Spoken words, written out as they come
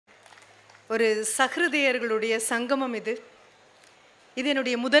ஒரு சஹ்ருதயர்களுடைய சங்கமம் இது. இது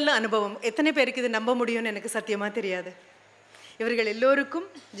என்னுடைய முதல் அனுபவம். எத்தனை பேருக்கு இது நம்ப முடியும்னு எனக்கு சத்தியமாக தெரியாது. இவர்கள் எல்லோருக்கும்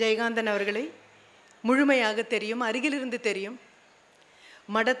ஜெயகாந்தன் அவர்களை முழுமையாக தெரியும், அருகிலிருந்து தெரியும்.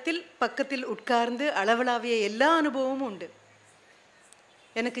 மடத்தில் பக்கத்தில் உட்கார்ந்து அளவலாவிய எல்லா அனுபவமும் உண்டு.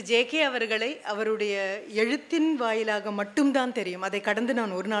 எனக்கு ஜேகே அவர்களை அவருடைய எழுத்தின் வாயிலாக மட்டும்தான் தெரியும். அதை கடந்து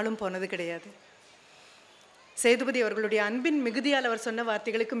நான் ஒரு நாளும் போனது கிடையாது. சேதுபதி அவர்களுடைய அன்பின் மிகுதியால் அவர் சொன்ன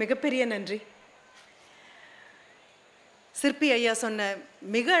வார்த்தைகளுக்கு மிகப்பெரிய நன்றி. சிற்பி ஐயா சொன்ன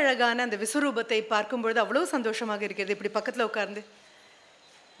மிக அழகான அந்த விஸ்வரூபத்தை பார்க்கும்பொழுது அவ்வளோ சந்தோஷமாக இருக்கிறது. இப்படி பக்கத்தில் உட்கார்ந்து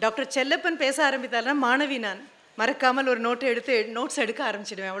டாக்டர் செல்லப்பன் பேச ஆரம்பித்தால்னா மாணவி நான் மறக்காமல் ஒரு நோட்ஸ் எடுக்க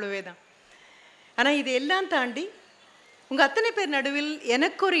ஆரம்பிச்சிடுவேன், அவ்வளவே தான். ஆனால் இது எல்லாம் தாண்டி உங்கள் அத்தனை பேர் நடுவில்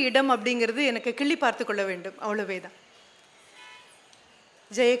எனக்கு ஒரு இடம் அப்படிங்கிறது எனக்கு கிள்ளி பார்த்து கொள்ள வேண்டும், அவ்வளவே தான்.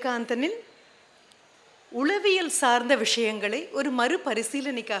 ஜெயகாந்தனில் உளவியல் சார்ந்த விஷயங்களை ஒரு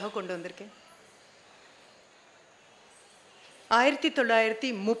மறுபரிசீலனைக்காக கொண்டு வந்திருக்கேன்.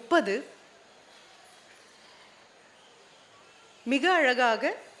 1930 மிக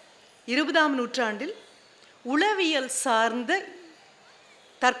அழகாக 20ஆம் நூற்றாண்டில் உளவியல் சார்ந்த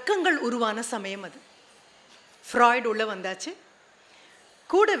தர்க்கங்கள் உருவான சமயம் அது. ஃப்ராய்டு உள்ள வந்தாச்சு.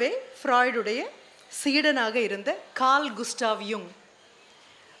 கூடவே ஃப்ராய்டுடைய சீடனாக இருந்த கார்ல் குஸ்டாவ் யுங்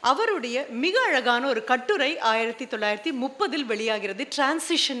அவருடைய மிக அழகான ஒரு கட்டுரை 1930 வெளியாகிறது.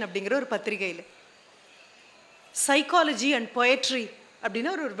 டிரான்சிஷன் அப்படிங்கிற ஒரு பத்திரிகையில் சைக்காலஜி அண்ட் பொயட்ரி அப்படின்னு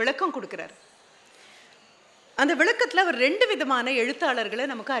ஒரு விளக்கம் கொடுக்குறார். அந்த விளக்கத்தில் அவர் 2 விதமான எழுத்தாளர்களை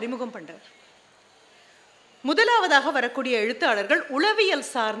நமக்கு அறிமுகம் பண்றார். முதலாவதாக வரக்கூடிய எழுத்தாளர்கள் உளவியல்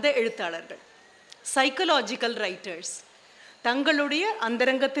சார்ந்த எழுத்தாளர்கள், சைக்கலாஜிக்கல் ரைட்டர்ஸ். தங்களுடைய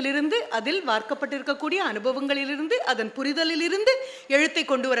அந்தரங்கத்திலிருந்து அதில் வார்க்கப்பட்டிருக்கக்கூடிய அனுபவங்களிலிருந்து அதன் புரிதலிலிருந்து எழுத்தை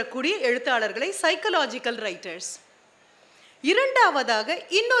கொண்டு வரக்கூடிய எழுத்தாளர்களை சைக்கலாஜிக்கல் ரைட்டர்ஸ். இரண்டாவதாக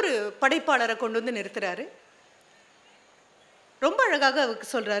இன்னொரு படைப்பாளரை கொண்டு வந்து நிறுத்துறாரு. ரொம்ப அழகாக அவருக்கு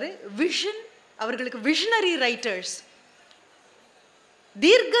சொல்றாரு, அவர்களுக்கு விஷனரி ரைட்டர்ஸ்,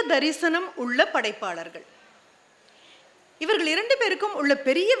 தீர்க்க தரிசனம் உள்ள படைப்பாளர்கள். இவர்கள் 2 பேருக்கும் உள்ள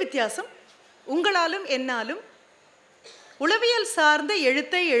பெரிய வித்தியாசம், உங்களாலும் என்னாலும் உளவியல் சார்ந்த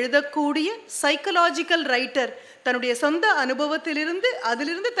எழுத்தை எழுதக்கூடிய சைக்கலாஜிக்கல் ரைட்டர் தன்னுடைய சொந்த அனுபவத்திலிருந்து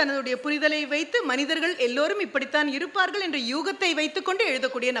அதிலிருந்து தன்னுடைய புரிதலை வைத்து மனிதர்கள் எல்லோரும் இப்படித்தான் இருப்பார்கள் என்ற யூகத்தை வைத்துக்கொண்டு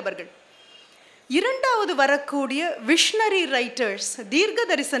எழுதக்கூடிய நபர்கள். இரண்டாவது வரக்கூடிய விஷனரி ரைட்டர்ஸ்,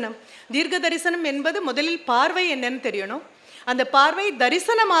 தீர்க்க தரிசனம் என்பது முதலில் பார்வை என்னன்னு தெரியணும், அந்த பார்வை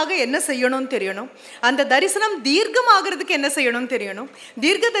தரிசனமாக என்ன செய்யணும்னு தெரியணும், அந்த தரிசனம் தீர்க்கமாகிறதுக்கு என்ன செய்யணும்னு தெரியணும்.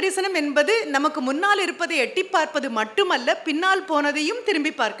 தீர்க்க தரிசனம் என்பது நமக்கு முன்னால் இருப்பதை எட்டி பார்ப்பது மட்டுமல்ல, பின்னால் போனதையும்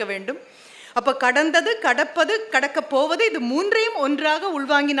திரும்பி பார்க்க வேண்டும். அப்போ கடந்தது, கடப்பது, கடக்க போவது, இது 3ஐயும் ஒன்றாக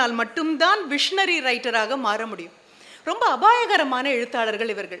உள்வாங்கினால் மட்டும்தான் விஷனரி ரைட்டராக மாற முடியும். ரொம்ப அபாயகரமான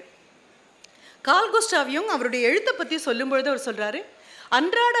எழுத்தாளர்கள் இவர்கள். கார்ல் குஸ்டாவ் யுங் அவருடைய எழுத்தை பற்றி சொல்லும்பொழுது அவர் சொல்றாரு,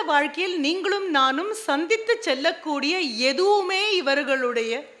 அன்றாட வாழ்க்கையில் நீங்களும் நானும் சந்தித்து செல்லக்கூடிய எதுவுமே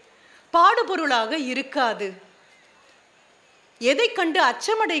இவர்களுடைய பாடுபொருளாக இருக்காது. எதை கண்டு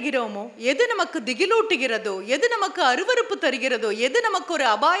அச்சமடைகிறோமோ, எது நமக்கு திகிலூட்டுகிறதோ, எது நமக்கு அருவருப்பு தருகிறதோ, எது நமக்கு ஒரு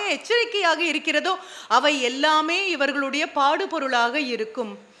அபாய எச்சரிக்கையாக இருக்கிறதோ, அவை எல்லாமே இவர்களுடைய பாடுபொருளாக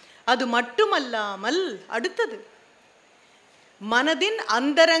இருக்கும். அது மட்டுமல்லாமல் அடுத்தது, மனதின்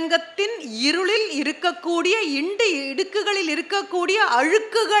அந்தரங்கத்தின் இருளில் இருக்கக்கூடிய இடுக்குகளில் இருக்கக்கூடிய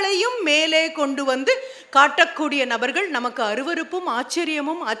அழுக்குகளையும் மேலே கொண்டு வந்து காட்டக்கூடிய நபர்கள், நமக்கு அருவருப்பும்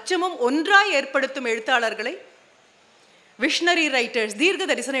ஆச்சரியமும் அச்சமும் ஒன்றாய் ஏற்படுத்தும் எழுத்தாளர்களை விஷனரி ரைட்டர்ஸ், தீர்க்க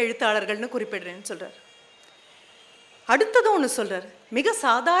தரிசன எழுத்தாளர்கள்னு குறிப்பிடுறேன்னு சொல்றார். அடுத்தது ஒன்று சொல்றார், மிக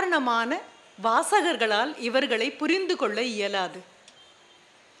சாதாரணமான வாசகர்களால் இவர்களை புரிந்து கொள்ள இயலாது.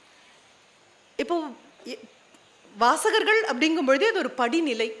 இப்போ வாசகர்கள் அப்படிங்கும் பொழுது அது ஒரு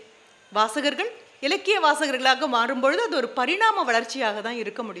படிநிலை. வாசகர்கள் இலக்கிய வாசகர்களாக மாறும் பொழுது அது ஒரு பரிணாம வளர்ச்சியாக தான்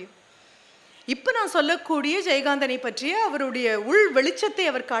இருக்க முடியும். இப்போ நான் சொல்லக்கூடிய ஜெயகாந்தனை பற்றிய அவருடைய உள் வெளிச்சத்தை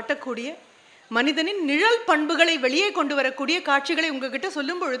அவர் காட்டக்கூடிய, மனிதனின் நிழல் பண்புகளை வெளியே கொண்டு வரக்கூடிய காட்சிகளை உங்ககிட்ட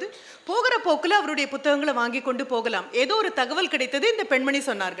சொல்லும் பொழுது போகிற போக்கில் அவருடைய புத்தகங்களை வாங்கி கொண்டு போகலாம். ஏதோ ஒரு தகவல் கிடைத்தது, இந்த பெண்மணி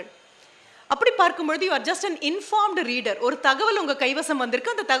சொன்னார்கள். அப்படி பார்க்கும்பொழுது you are just an informed reader. ஒரு தகவல் உங்கள் கைவசம்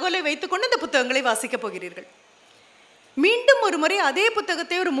வந்திருக்கு, அந்த தகவலை வைத்துக்கொண்டு இந்த புத்தகங்களை வாசிக்கப் போகிறீர்கள். மீண்டும் ஒரு முறை அதே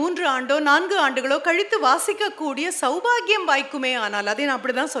புத்தகத்தை ஒரு 3 ஆண்டோ 4 ஆண்டுகளோ கழித்து வாசிக்கக்கூடிய சௌபாகியம் வாய்க்குமே ஆனால், அதை நான்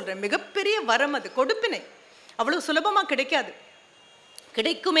அப்படிதான் சொல்றேன், மிகப்பெரிய வரம் அது, கொடுப்பினை. அவ்வளவு சுலபமாக கிடைக்காது.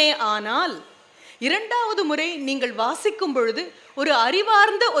 கிடைக்குமே ஆனால் இரண்டாவது முறை நீங்கள் வாசிக்கும் பொழுது ஒரு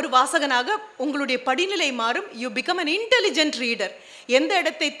அறிவார்ந்த ஒரு வாசகனாக உங்களுடைய படிநிலை மாறும். You become an intelligent reader. எந்த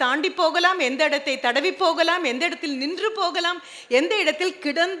இடத்தை தாண்டி போகலாம், எந்த இடத்தை தடவி போகலாம், எந்த இடத்தில் நின்று போகலாம், எந்த இடத்தில்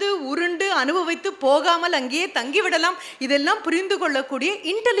கிடந்து உருண்டு அனுபவித்து போகாமல் அங்கேயே தங்கிவிடலாம், இதெல்லாம் புரிந்து கொள்ளக்கூடிய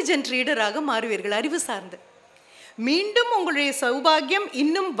இன்டெலிஜென்ட் ரீடராக மாறுவீர்கள், அறிவு சார்ந்து. மீண்டும் உங்களுடைய சௌபாகியம்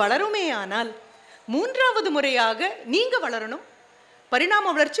இன்னும் வளருமேயானால் மூன்றாவது முறையாக நீங்க வளரணும்,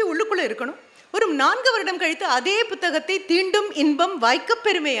 பரிணாம வளர்ச்சி உள்ளுக்குள்ள இருக்கணும். ஒரு 4 வருடம் கழித்து அதே புத்தகத்தை தீண்டும் இன்பம் வாய்க்கப்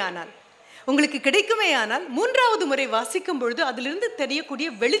பெறுமேயானால், உங்களுக்கு கிடைக்குமேயானால், மூன்றாவது முறை வாசிக்கும் பொழுது அதிலிருந்து தெரியக்கூடிய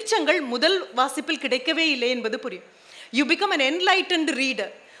வெளிச்சங்கள் முதல் வாசிப்பில் கிடைக்கவே இல்லை என்பது புரியும். You become an enlightened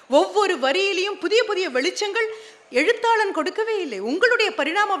reader. ஒவ்வொரு வரியிலையும் புதிய புதிய வெளிச்சங்கள் எழுத்தாளன் கொடுக்கவே இல்லை. உங்களுடைய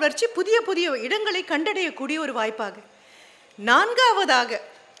பரிணாம வளர்ச்சி புதிய புதிய இடங்களை கண்டடையக்கூடிய ஒரு வாய்ப்பாக. 4வதாக,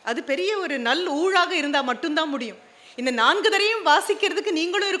 அது பெரிய ஒரு நல் ஊழாக இருந்தால் மட்டும்தான் முடியும். இந்த 4 தரையும் வாசிக்கிறதுக்கு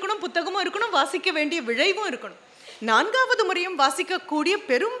நீங்களும் இருக்கணும், புத்தகமும் இருக்கணும், வாசிக்க வேண்டிய விளைவும் இருக்கணும். 4வது முறையும் வாசிக்கக்கூடிய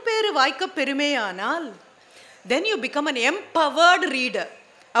பெரும் பேறு வாய்க்க பெருமையானால் then you become an empowered reader.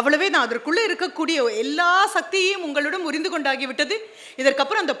 அவ்வளவே தான். அதற்குள்ளே இருக்கக்கூடிய எல்லா சக்தியையும் உங்களிடம் உரிந்து கொண்டாகிவிட்டது.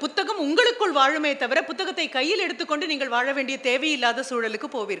 இதற்கப்புறம் அந்த புத்தகம் உங்களுக்குள் வாழுமே தவிர புத்தகத்தை கையில் எடுத்துக்கொண்டு நீங்கள் வாழ வேண்டிய தேவையில்லாத சூழலுக்கு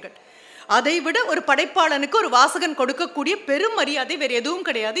போவீர்கள். அதை விட ஒரு படைப்பாளனுக்கு ஒரு வாசகன் கொடுக்கக்கூடிய பெரும் மரியாதை வேறு எதுவும்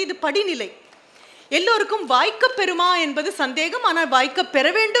கிடையாது. இது படிநிலை. எல்லோருக்கும் வாய்க்க பெறுமா என்பது சந்தேகம், ஆனால் வாய்க்க பெற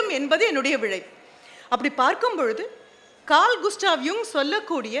வேண்டும் என்பது என்னுடைய விளை. அப்படி பார்க்கும் பொழுது கார்ல் குஸ்டாவ் யுங்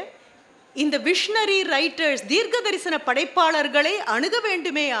சொல்லக்கூடிய இந்த விஷனரி ரைட்டர்ஸ், தீர்க்க தரிசன படைப்பாளர்களை அணுக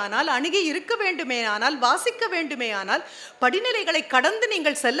வேண்டுமே ஆனால், அணுகி இருக்க வேண்டுமே ஆனால், வாசிக்க வேண்டுமே ஆனால், படிநிலைகளை கடந்து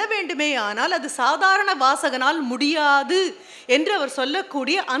நீங்கள் செல்ல வேண்டுமே ஆனால் அது சாதாரண வாசகனால் முடியாது என்று அவர்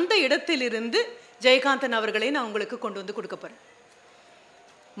சொல்லக்கூடிய அந்த இடத்திலிருந்து ஜெயகாந்தன் அவர்களை நான் உங்களுக்கு கொண்டு வந்து கொடுக்க போறேன்.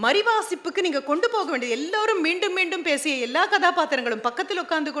 மறிவாசிப்புக்கு நீங்க கொண்டு போக வேண்டியது, எல்லாரும் மீண்டும் மீண்டும் பேசிய எல்லா கதாபாத்திரங்களும் பக்கத்தில்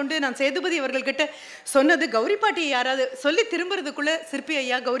உட்கார்ந்து கொண்டு நான் சேதுபதி அவர்கள்கிட்ட சொன்னது, கௌரி பாட்டியை யாராவது சொல்லி திரும்புறதுக்குள்ள சிற்பி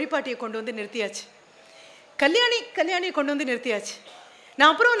ஐயா கௌரி பாட்டியை கொண்டு வந்து நிறுத்தியாச்சு, கல்யாணியை கொண்டு வந்து நிறுத்தியாச்சு.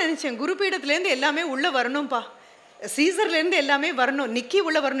 நான் அப்புறம் நினைச்சேன், குருபீடத்துலேருந்து எல்லாமே உள்ள வரணும்ப்பா, சீசர்லேருந்து எல்லாமே வரணும், நிக்கி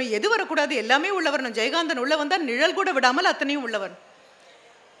உள்ள வரணும், எது வரக்கூடாது, எல்லாமே உள்ள வரணும். ஜெயகாந்தன் உள்ள வந்தால் நிழல் கூட விடாமல் அத்தனையும் உள்ள வரணும்.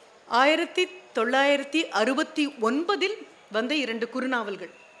 1969 வந்த 2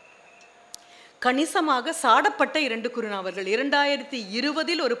 குறுநாவல்கள், கணிசமாக சாடப்பட்ட 2 குறுநாவல்கள்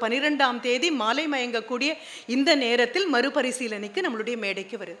 2020 ஒரு 12ஆம் தேதி மாலை மயங்கக்கூடிய இந்த நேரத்தில் மறுபரிசீலனைக்கு நம்மளுடைய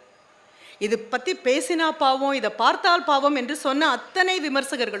மேடைக்கு வருது. இது பற்றி பேசினா பாவம், இதை பார்த்தால் பாவம் என்று சொன்ன அத்தனை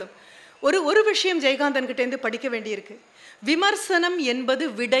விமர்சகர்களும் ஒரு விஷயம் ஜெயகாந்தன் கிட்டேருந்து படிக்க வேண்டியிருக்கு. விமர்சனம் என்பது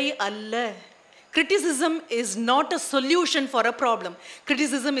விடை அல்ல. Criticism is not a solution for a problem.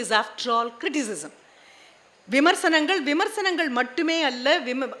 Criticism is after all criticism. விமர்சனங்கள்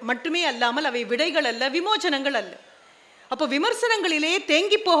மட்டுமே அல்லாமல் அவை விடைகள் அல்ல, விமோசனங்கள் அல்ல. அப்போ விமர்சனங்களிலே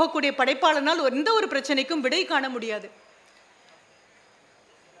தேங்கி போகக்கூடிய படைப்பாளனால் எந்த ஒரு பிரச்சனைக்கும் விடை காண முடியாது.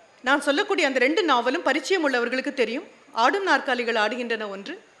 நான் சொல்லக்கூடிய அந்த 2 நாவலும் பரிச்சயம் உள்ளவர்களுக்கு தெரியும். ஆடும் நாற்காலிகள் ஆடுகின்றன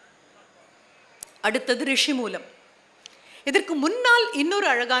ஒன்று, அடுத்தது ரிஷி மூலம். இதற்கு முன்னால் இன்னொரு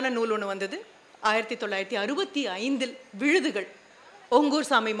அழகான நூல் ஒன்று வந்தது 1965 விழுதுகள்.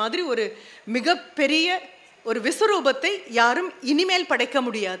 ஓங்கூர் சாமி மாதிரி ஒரு மிகப்பெரிய ஒரு விஸ்வரூபத்தை யாரும் இனிமேல் படைக்க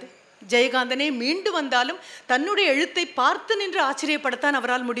முடியாது. ஜெயகாந்தனே மீண்டு வந்தாலும் தன்னுடைய எழுத்தை பார்த்து நின்று ஆச்சரியப்படத்தான்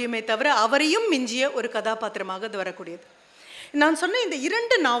அவரால் முடியுமே தவிர அவரையும் மிஞ்சிய ஒரு கதாபாத்திரமாக அது வரக்கூடியது. நான் சொன்ன இந்த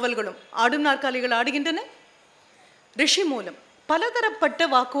 2 நாவல்களும், ஆடும் நாற்காலிகள் ஆடுகின்றன, ரிஷி மூலம், பலதரப்பட்ட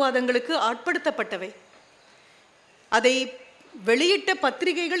வாக்குவாதங்களுக்கு ஆட்படுத்தப்பட்டவை. அதை வெளியிட்ட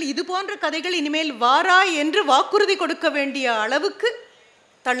பத்திரிகைகள் இது போன்ற கதைகள் இனிமேல் வாரா என்று வாக்குறுதி கொடுக்க வேண்டிய அளவுக்கு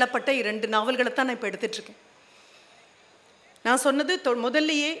தள்ளப்பட்ட 2 நாவல்களை தான் நான் இப்போ எடுத்துட்டு இருக்கேன். நான் சொன்னது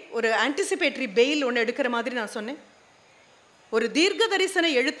முதல்லையே ஒரு ஆன்டிசிபேட்டரி பெயில் ஒன்று எடுக்கிற மாதிரி நான் சொன்னேன். ஒரு தீர்க்க தரிசன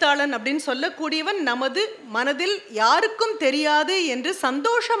எழுத்தாளன் அப்படின்னு சொல்லக்கூடியவன் நமது மனதில் யாருக்கும் தெரியாது என்று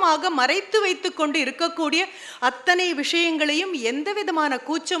சந்தோஷமாக மறைத்து வைத்து கொண்டு இருக்கக்கூடிய அத்தனை விஷயங்களையும் எந்த விதமான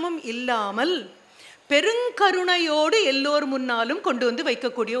கூச்சமும் இல்லாமல் பெருங்கருணையோடு எல்லோர் முன்னாலும் கொண்டு வந்து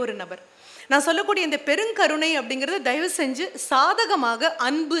வைக்கக்கூடிய ஒரு நபர். நான் சொல்லக்கூடிய இந்த பெருங்கருணை அப்படிங்கிறது தயவு செஞ்சு சாதகமாக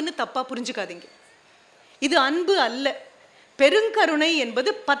அன்புன்னு தப்பா புரிஞ்சுக்காதீங்க. இது அன்பு அல்ல. பெருங்கருணை என்பது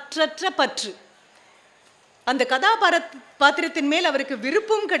பற்றற்ற பற்று. அந்த கதாபாத்திரத்தின் மேல் அவருக்கு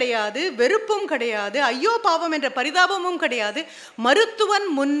விருப்பும் கிடையாது, வெறுப்பும் கிடையாது, ஐயோ பாவம் என்ற பரிதாபமும் கிடையாது. மருத்துவன்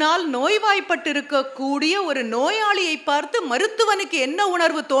முன்னால் நோய்வாய்ப்பட்டிருக்கக்கூடிய ஒரு நோயாளியை பார்த்து மருத்துவனுக்கு என்ன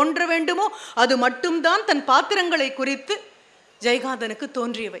உணர்வு தோன்ற வேண்டுமோ அது மட்டும்தான் தன் பாத்திரங்களை குறித்து ஜெயகாந்தனுக்கு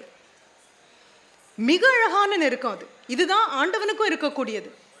தோன்றியவை. மிக அழகான நெருக்கம் அது. இதுதான் ஆண்டவனுக்கும்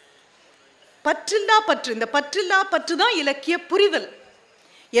இருக்கக்கூடியது. பற்றில்லா பற்று. இந்த பற்றில்லா பற்று தான் இலக்கிய புரிதல்.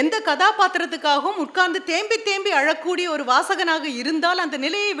 எந்த கதாபாத்திரத்துக்காகவும் உட்கார்ந்து தேம்பி தேம்பி அழக்கூடிய ஒரு வாசகனாக இருந்தால் அந்த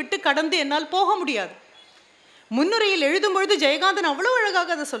நிலையை விட்டு கடந்து என்னால் போக முடியாது. முன்னுரையில் எழுதும் பொழுது ஜெயகாந்தன் அவ்வளோ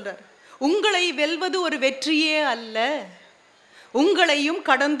அழகாக அதை சொல்றார். உங்களை வெல்வது ஒரு வெற்றியே அல்ல, உங்களையும்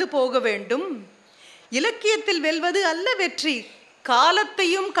கடந்து போக வேண்டும். இலக்கியத்தில் வெல்வது அல்ல வெற்றி,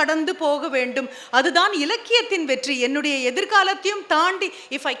 காலத்தையும் கடந்து போக வேண்டும். அதுதான் இலக்கியத்தின் வெற்றி. என்னுடைய எதிர்காலத்தையும் தாண்டி,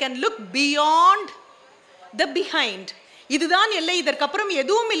 if I can look beyond the behind, இதுதான் இல்லை, இதற்கப்புறம்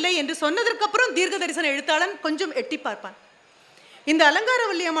எதுவும் இல்லை என்று சொன்னதற்கப்புறம் தீர்க்க தரிசன எழுத்தாளன் கொஞ்சம் எட்டி பார்ப்பான். இந்த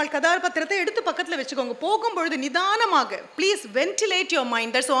அலங்காரவல்லி அம்மாள் கதாபாத்திரத்தை எடுத்து பக்கத்தில் வச்சுக்கோங்க. போகும்பொழுது நிதானமாக, please ventilate your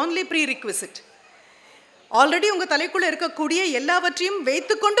mind, that's only pre requisite. Already உங்கள் தலைக்குள்ளே இருக்கக்கூடிய எல்லாவற்றையும்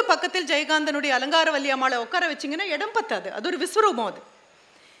வைத்துக்கொண்டு பக்கத்தில் ஜெயகாந்தனுடைய அலங்காரவல்லி அம்மாளை உட்கார வச்சிங்கன்னா இடம் பத்தாது. அது ஒரு விஸ்வரூபம். அது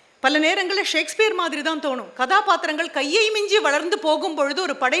பல நேரங்களில் ஷேக்ஸ்பியர் மாதிரி தான் தோணும். கதாபாத்திரங்கள் கையை மிஞ்சி வளர்ந்து போகும் பொழுது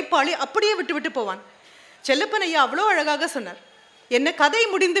ஒரு படைப்பாளி அப்படியே விட்டு விட்டு போவான். செல்லப்பன் ஐயா அவ்வளோ அழகாக சொன்னார், என்ன கதை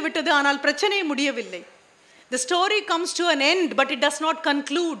முடிந்து விட்டது, ஆனால் பிரச்சனை முடியவில்லை. The story comes to an end, but it does not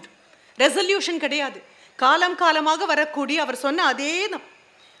conclude. Resolution கிடையாது. காலம் காலமாக வரக்கூடிய அவர் சொன்ன அதே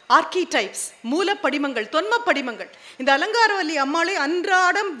ஆர்கிடைப்ஸ், மூலப்படிமங்கள், தொன்ம படிமங்கள். இந்த அலங்காரவல்லி அம்மாளை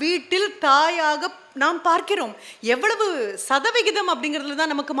அன்றாடம் வீட்டில் தாயாக நாம் பார்க்கிறோம். எவ்வளவு சதவிகிதம் அப்படிங்கிறதுல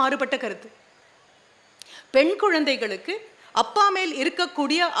தான் நமக்கு மாறுபட்ட கருத்து. பெண் குழந்தைகளுக்கு அப்பா மேல்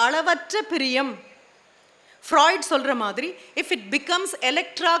இருக்கக்கூடிய அளவற்ற பிரியம், ஃப்ராய்ட் சொல்கிற மாதிரி, if it becomes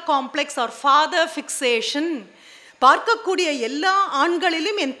Electra complex R father fixation, பார்க்கக்கூடிய எல்லா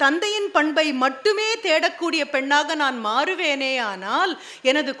ஆண்களிலும் என் தந்தையின் பண்பை மட்டுமே தேடக்கூடிய பெண்ணாக நான் மாறுவேனே, ஆனால்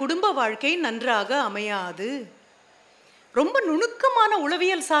எனது குடும்ப வாழ்க்கை நன்றாக அமையாது. ரொம்ப நுணுக்கமான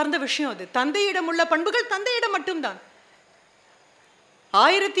உளவியல் சார்ந்த விஷயம் அது. தந்தையிடம் உள்ள பண்புகள் தந்தையிடம் மட்டும்தான்.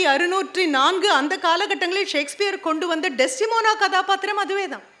 1604 அந்த காலகட்டங்களில் ஷேக்ஸ்பியர் கொண்டு வந்த டெஸ்டிமோனா கதாபாத்திரம் அதுவே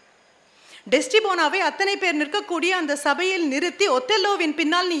தான். டெஸ்டிமோனாவை அத்தனை பேர் நிற்கக்கூடிய அந்த சபையில் நிறுத்தி, ஒத்தெல்லோவின்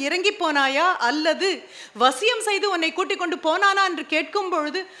பின்னால் நீ இறங்கி போனாயா அல்லது வசியம் செய்து உன்னை கூட்டிக் கொண்டு போனானா என்று கேட்கும்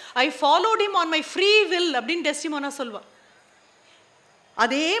பொழுது, I followed him on my free will அப்படின்னு டெஸ்டிமோனா சொல்வா.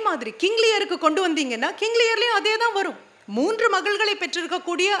 அதே மாதிரி கிங்லியருக்கு கொண்டு வந்தீங்கன்னா கிங்லியர்லையும் அதே தான் வரும். 3 மகள்களை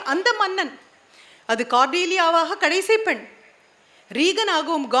பெற்றிருக்கக்கூடிய அந்த மன்னன், அது கார்டீலியாவாக கடைசி பெண்,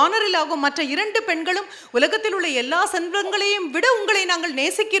 ரீகனாகவும் கானரிலாகவும் மற்ற 2 பெண்களும் உலகத்தில் உள்ள எல்லா செல்வங்களையும் விட உங்களை நாங்கள்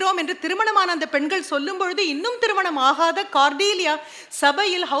நேசிக்கிறோம் என்று திருமணமான அந்த பெண்கள் சொல்லும் பொழுது, இன்னும் திருமணம் ஆகாத கார்டீலியா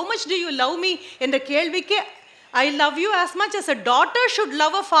சபையில் how much do you love me என்ற கேள்விக்கு I love you as much as a daughter should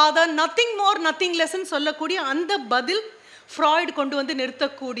love a father, nothing more nothing less சொல்லக்கூடிய அந்த பதில் ஃப்ராய்ட் கொண்டு வந்து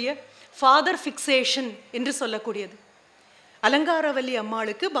நிறுத்தக்கூடிய ஃபாதர் ஃபிக்ஸேஷன் என்று சொல்லக்கூடியது. அலங்காரவல்லி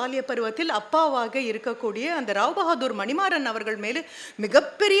அம்மாளுக்கு பால்ய பருவத்தில் அப்பாவாக இருக்கக்கூடிய அந்த ராவ் பகதூர் மணிமாறன் அவர்கள் மேலே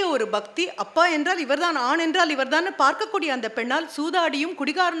மிகப்பெரிய ஒரு பக்தி. அப்பா என்றால் இவர்தான், ஆண் என்றால் இவர்தான் பார்க்கக்கூடிய அந்த பெண்ணால் சூதாடியும்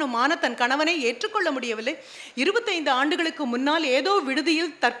குடிகாரனுமான தன் கணவனை ஏற்றுக்கொள்ள முடியவில்லை. 25 ஆண்டுகளுக்கு முன்னால் ஏதோ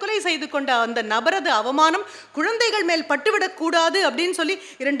விடுதியில் தற்கொலை செய்து கொண்ட அந்த நபரது அவமானம் குழந்தைகள் மேல் பட்டுவிடக்கூடாது அப்படின்னு சொல்லி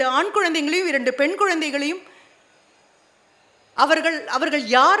 2 ஆண் குழந்தைகளையும் 2 பெண் குழந்தைகளையும் அவர்கள்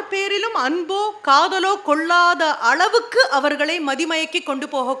யார் பேரிலும் அன்போ காதலோ கொள்ளாத அளவுக்கு அவர்களை மதிமயக்கி கொண்டு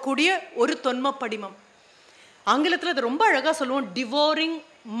போகக்கூடிய ஒரு தொன்ம படிமம். ஆங்கிலத்தில் அது ரொம்ப அழகாக சொல்லுவோம், டிவோரிங்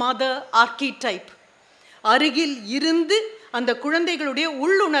மதர் ஆர்கிடைப். அருகில் இருந்து அந்த குழந்தைகளுடைய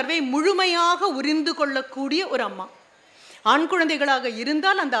உள்ளுணர்வை முழுமையாக உறிந்து கொள்ளக்கூடிய ஒரு அம்மா. ஆண் குழந்தைகளாக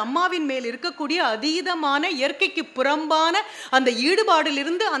இருந்தால் அந்த அம்மாவின் மேல் இருக்கக்கூடிய அதீதமான இயற்கைக்கு புறம்பான அந்த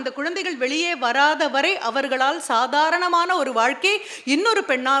ஈடுபாடிலிருந்து அந்த குழந்தைகள் வெளியே வராத வரை அவர்களால் சாதாரணமான ஒரு வாழ்க்கை இன்னொரு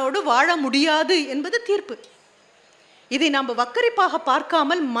பெண்ணோடு வாழ முடியாது என்பது தீர்ப்பு. இதை நாம் வக்கரிப்பாக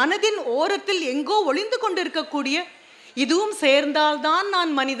பார்க்காமல் மனதின் ஓரத்தில் எங்கோ ஒளிந்து கொண்டிருக்கக்கூடிய, இதுவும் சேர்ந்தால்தான்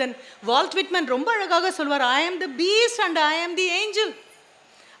நான் மனிதன். வால்ட் விட்மன் ரொம்ப அழகாக சொல்வார், I am the beast and I am the angel.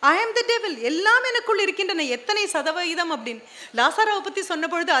 I am the devil. எல்லாம் எனக்குள் இருக்கின்றன. எத்தனை சதவிகிதம் அப்படின்னு லாசாராவை பற்றி சொன்ன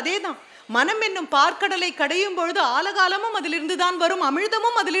பொழுது அதே தான். மனம் என்னும் பார்க்கடலை கடையும் பொழுது ஆலகாலமும் அதிலிருந்து தான் வரும்,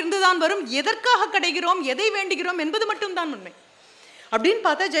 அமிழ்தமும் அதிலிருந்து தான் வரும். எதற்காக கடைகிறோம், எதை வேண்டுகிறோம் என்பது மட்டும்தான் உண்மை அப்படின்னு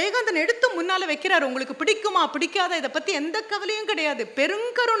பார்த்தா ஜெயகாந்தன் எடுத்து முன்னால் வைக்கிறார். உங்களுக்கு பிடிக்குமா பிடிக்காத இதை பற்றி எந்த கவலையும் கிடையாது.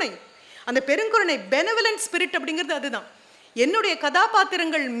 பெருங்கருணை, அந்த பெருங்கருணை பெனவலன்ட் ஸ்பிரிட் அப்படிங்கிறது அதுதான். என்னுடைய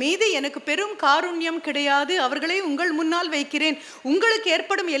கதாபாத்திரங்கள் மீது எனக்கு பெரும் காருண்யம் கிடையாது, அவர்களை உங்கள் முன்னால் வைக்கிறேன். உங்களுக்கு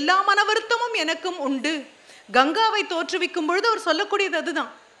ஏற்படும் எல்லா மன வருத்தமும் எனக்கும் உண்டு. கங்காவை தோற்றுவிக்கும் பொழுது அவர் சொல்லக்கூடியது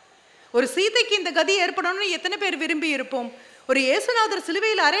அதுதான். ஒரு சீதைக்கு இந்த கதி ஏற்படணும்னு எத்தனை பேர் விரும்பி இருப்போம்? ஒரு இயேசுநாதர்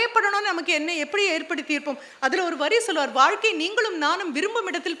சிலுவையில் அறையப்படணும்னு நமக்கு என்ன எப்படி ஏற்படுத்தி இருப்போம்? அதில் ஒரு வரி சொல்வார், வாழ்க்கை நீங்களும் நானும் விரும்பும்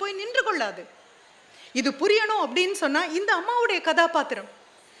இடத்தில் போய் நின்று கொள்ளாது. இது புரியணும் அப்படின்னு சொன்னால் இந்த அம்மாவுடைய கதாபாத்திரம்,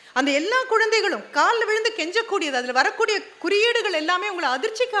 அந்த எல்லா குழந்தைகளும் காலில் விழுந்து கெஞ்சக்கூடியது, அதில் வரக்கூடிய குறியீடுகள் எல்லாமே உங்களை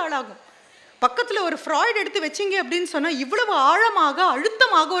அதிர்ச்சிக்கு ஆளாகும். பக்கத்தில் ஒரு ஃப்ராய்ட் எடுத்து வச்சிங்க அப்படின்னு சொன்னால் இவ்வளவு ஆழமாக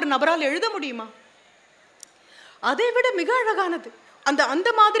அழுத்தமாக ஒரு நபரால் எழுத முடியுமா? அதை விட மிக அழகானது அந்த அந்த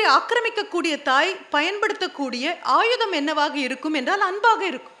மாதிரி ஆக்கிரமிக்கக்கூடிய தாய் பயன்படுத்தக்கூடிய ஆயுதம் என்னவாக இருக்கும் என்றால் அன்பாக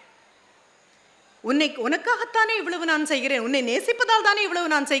இருக்கும். உனக்காகத்தானே இவ்வளவு நான் செய்கிறேன், உன்னை நேசிப்பதால் தானே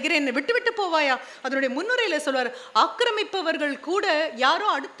இவ்வளவு நான் செய்கிறேன், என்னை விட்டு விட்டு போவாயா? அதனுடைய முன்னுரையில சொல்வார், ஆக்கிரமிப்பவர்கள் கூட யாரோ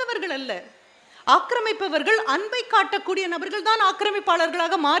அடுத்தவர்கள் அல்ல, ஆக்கிரமிப்பவர்கள் அன்பை காட்டக்கூடிய நபர்கள் தான்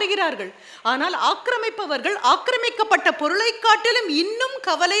ஆக்கிரமிப்பாளர்களாக மாறுகிறார்கள். ஆனால் ஆக்கிரமிப்பவர்கள் ஆக்கிரமிக்கப்பட்ட பொருளை காட்டிலும் இன்னும்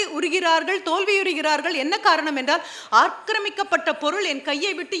கவலை உறுகிறார்கள், தோல்வியுறுகிறார்கள். என்ன காரணம் என்றால், ஆக்கிரமிக்கப்பட்ட பொருள் என்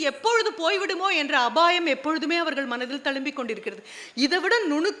கையை விட்டு எப்பொழுது போய்விடுமோ என்ற அபாயம் எப்பொழுதுமே அவர்கள் மனதில் தழும்பிக் கொண்டிருக்கிறது. இதைவிட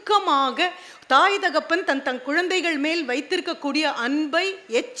நுணுக்கமாக தாய் தகப்பன் தன் குழந்தைகள் மேல் வைத்திருக்கக்கூடிய அன்பை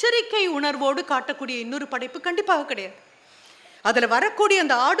எச்சரிக்கை உணர்வோடு காட்டக்கூடிய இன்னொரு படைப்பு கண்டிப்பாக கிடையாது. அதில் வரக்கூடிய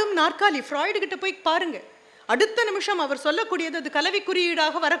அந்த ஆடும் நாற்காலி, ஃப்ராய்டு கிட்ட போய் பாருங்க, அடுத்த நிமிஷம் அவர் சொல்லக்கூடியது அது கலவி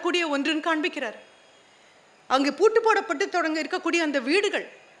குறியீடாக வரக்கூடிய ஒன்றுன்னு காண்பிக்கிறார். அங்கு பூட்டு போடப்பட்டு தொடங்க இருக்கக்கூடிய அந்த வீடுகள்,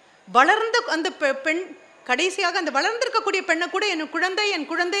 வளர்ந்த அந்த பெண் கடைசியாக அந்த வளர்ந்திருக்கக்கூடிய பெண்ணை கூட என்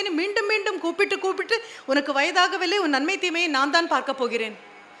குழந்தைன்னு மீண்டும் மீண்டும் கூப்பிட்டு உனக்கு வயதாகவில்லை, உன் நன்மை தீமையை நான் தான் பார்க்க போகிறேன்.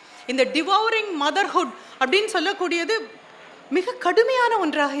 இந்த டிவோரிங் மதர்ஹுட் அப்படின்னு சொல்லக்கூடியது மிக கடுமையான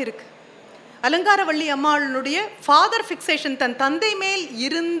ஒன்றாக இருக்கு. அலங்காரவள்ளி அம்மாளுடைய ஃபாதர் ஃபிக்சேஷன், தன் தந்தை மேல்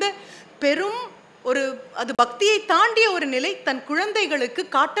இருந்த பெரும் ஒரு அது பக்தியை தாண்டிய ஒரு நிலை, தன் குழந்தைகளுக்கு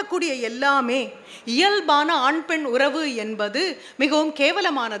காட்டக்கூடிய எல்லாமே இயல்பான ஆண் பெண் உறவு என்பது மிகவும்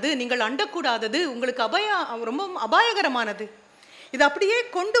கேவலமானது, நீங்கள் அண்டக்கூடாதது, உங்களுக்கு ரொம்ப அபாயகரமானது. இது அப்படியே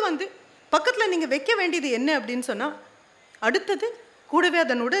கொண்டு வந்து பக்கத்தில் நீங்கள் வைக்க வேண்டியது என்ன அப்படின்னு சொன்னால், அடுத்தது கூடவே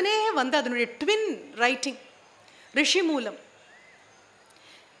அதனுடனே வந்து அதனுடைய ட்வின் ரைட்டிங் ரிஷி மூலம்.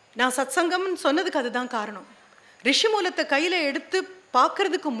 நான் சத்சங்கம்னு சொன்னதுக்கு அதுதான் காரணம். ரிஷி மூலத்தை கையில் எடுத்து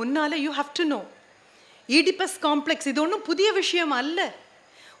பார்க்கறதுக்கு முன்னால you have to know Oedipus complex. இது ஒன்றும் புதிய விஷயம் அல்ல.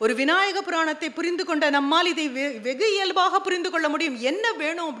 ஒரு விநாயக புராணத்தை புரிந்து கொண்ட நம்மால் இதை வெகு இயல்பாக புரிந்து கொள்ள முடியும். என்ன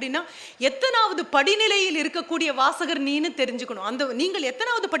வேணும் அப்படின்னா, எத்தனாவது படிநிலையில் இருக்கக்கூடிய வாசகர் நீன்னு தெரிஞ்சுக்கணும். நீங்கள்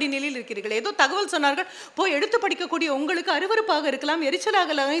எத்தனாவது படிநிலையில் இருக்கிறீர்கள்? ஏதோ தகவல் சொன்னார்கள், போய் எடுத்து படிக்கக்கூடிய உங்களுக்கு அருவருப்பாக இருக்கலாம்,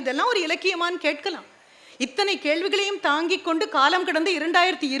 எரிச்சலாகலாம், இதெல்லாம் ஒரு இலக்கியமான்னு கேட்கலாம். இத்தனை கேள்விகளையும் தாங்கிக் கொண்டு காலம் கடந்து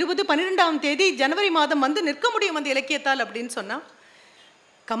 2020 12ஆம் தேதி ஜனவரி மாதம் வந்து நிற்க முடியும் அந்த இலக்கியத்தால் அப்படின்னு சொன்னா,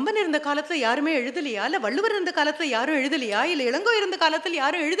 கம்பன் இருந்த காலத்துல யாருமே எழுதலையா? இல்ல வள்ளுவர் இருந்த காலத்துல யாரும் எழுதலையா? இல்ல இளங்கோ இருந்த காலத்தில்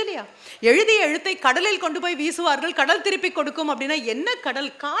யாரும் எழுதலையா? எழுதிய எழுத்தை கடலில் கொண்டு போய் வீசுவார்கள், கடல் திருப்பி கொடுக்கும். அப்படின்னா என்ன கடல்?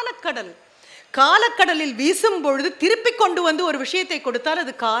 காலக்கடல். காலக்கடலில் வீசும் பொழுது திருப்பி கொண்டு வந்து ஒரு விஷயத்தை கொடுத்தால்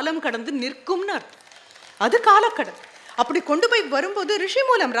அது காலம் கடந்து நிற்கும்னு அர்த்தம். அது காலக்கடல். அப்படி கொண்டு போய் வரும்போது ரிஷி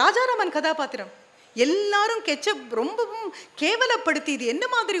மூலம் ராஜாராமன் கதாபாத்திரம் எல்லாரும் ரொம்பவும் கேவலப்படுத்தி, இது என்ன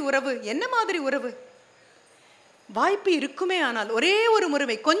மாதிரி உறவு, என்ன மாதிரி உறவு? வாய்ப்பு இருக்குமே ஆனால் ஒரே ஒரு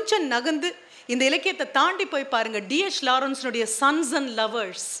முறை கொஞ்சம் நகர்ந்து இந்த இலக்கியத்தை தாண்டி போய் பாருங்க. டிஎச் லாரன்ஸனுடைய சன்ஸ் அண்ட்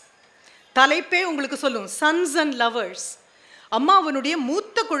லவர்ஸ் தலைப்பே உங்களுக்கு சொல்லும், சன்ஸ் அண்ட் லவர்ஸ். அம்மாவனுடைய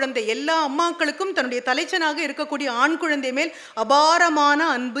மூத்த குழந்தை, எல்லா அம்மாக்களுக்கும் தன்னுடைய தலைச்சனாக இருக்கக்கூடிய ஆண் குழந்தை மேல் அபாரமான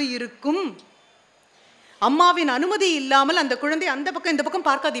அன்பு இருக்கும். அம்மாவின் அனுமதி இல்லாமல் அந்த குழந்தை அந்த பக்கம் இந்த பக்கம்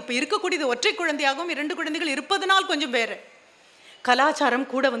பார்க்காது. இப்போ இருக்கக்கூடியது ஒற்றை குழந்தையாகவும் 2 குழந்தைகள் இருப்பதனால் கொஞ்சம் வேற, கலாச்சாரம்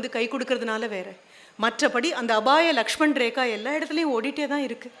கூட வந்து கை கொடுக்கறதுனால வேற. மற்றபடி அந்த அபாய லக்ஷ்மண் ரேகா எல்லா இடத்துலையும் ஓடிட்டே தான்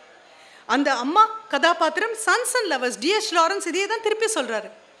இருக்கு. அந்த அம்மா கதாபாத்திரம் sons and lovers. DH Lawrence இதே தான் திருப்பி சொல்றாரு.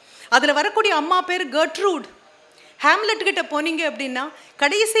 அதில் வரக்கூடிய அம்மா பேர் கர்ட்ரூட். ஹேம்லெட் கிட்ட போனீங்க அப்படின்னா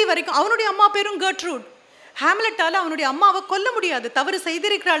கடைசி வரைக்கும் அவனுடைய அம்மா பேரும் கர்ட்ரூட். ஹேம்லெட்டால் அவனுடைய அம்மாவை கொல்ல முடியாது. தவறு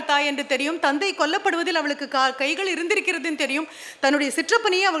செய்திருக்கிறாள் தாய் என்று தெரியும், தந்தை கொல்லப்படுவதில் அவளுக்கு கைகள் இருந்திருக்கிறதுன்னு தெரியும், தன்னுடைய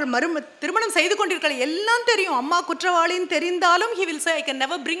சிற்றப்பனையை அவள் திருமணம் செய்து கொண்டிருக்கிறாள், எல்லாம் தெரியும். அம்மா குற்றவாளின்னு தெரிந்தாலும் he will say, I can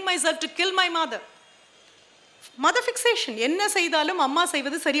never bring myself to kill my mother. Mother fixation. என்ன செய்தாலும் அம்மா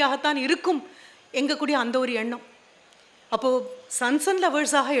செய்வது சரியாகத்தான் இருக்கும் எங்கக்கூடிய அந்த ஒரு எண்ணம். அப்போது சன்ஸ் அண்ட்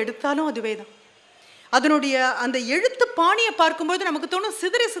லவர்ஸாக எடுத்தாலும் அதுவே தான். அதனுடைய அந்த எழுத்து பாணியை பார்க்கும்போது நமக்கு தோணும்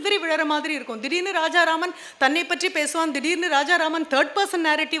சிதறி சிதறி விழற மாதிரி இருக்கும். திடீர்னு ராஜாராமன் தன்னை பற்றி பேசுவான், திடீர்னு ராஜாராமன் 3rd person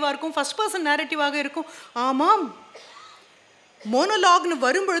நேரட்டிவாக இருக்கும், 1st person நேரட்டிவாக இருக்கும். ஆமாம், மோனோலாக்னு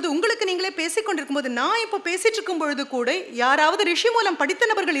வரும்பொழுது உங்களுக்கு நீங்களே பேசிக்கொண்டிருக்கும் போது, நான் இப்போ பேசிட்டு இருக்கும் பொழுது கூட யாராவது ரிஷி மூலம்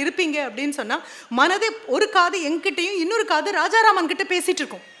படித்த நபர்கள் இருப்பீங்க அப்படின்னு சொன்னால் மனதை ஒரு காது எங்கிட்டையும் இன்னொரு காது ராஜாராமன் கிட்ட பேசிட்டு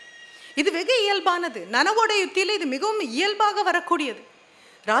இருக்கும். இது வெகு இயல்பானது. நனவோட யுத்தியில் இது மிகவும் இயல்பாக வரக்கூடியது.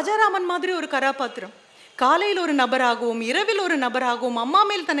 ராஜாராமன் மாதிரி ஒரு கதாபாத்திரம் காலையில் ஒரு நபராகவும் இரவில் ஒரு நபராகவும் அம்மா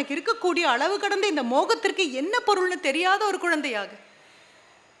மேல் தனக்கு இருக்கக்கூடிய அளவு கடந்த இந்த மோகத்திற்கு என்ன பொருள்னு தெரியாத ஒரு குழந்தையாக.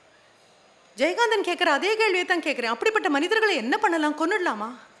 ஜெயகாந்தன் கேட்குற அதே கேள்வியை தான் கேட்குறேன். அப்படிப்பட்ட மனிதர்களை என்ன பண்ணலாம்? கொன்னுடலாமா?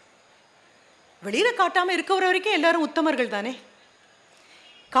 வெளியில காட்டாமல் இருக்க வரைக்கும் எல்லாரும் உத்தமர்கள் தானே.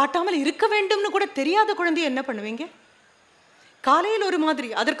 காட்டாமல் இருக்க வேண்டும்னு கூட தெரியாத குழந்தைய என்ன பண்ணுவீங்க? காலையில் ஒரு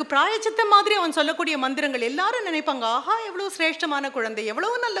மாதிரி, அதற்கு பிராயச்சித்தம் மாதிரி அவன் சொல்லக்கூடிய மந்திரங்கள் எல்லாரும் நினைப்பாங்க, ஆஹா எவ்வளோ சிரேஷ்டமான குழந்தை,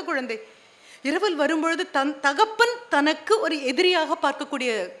 எவ்வளவு நல்ல குழந்தை. இரவில் வரும்பொழுது தகப்பன் தனக்கு ஒரு எதிரியாக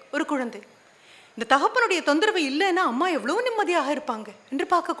பார்க்கக்கூடிய ஒரு குழந்தை. இந்த தகப்பனுடைய தொந்தரவு இல்லைன்னா அம்மா எவ்வளோ நிம்மதியாக இருப்பாங்க என்று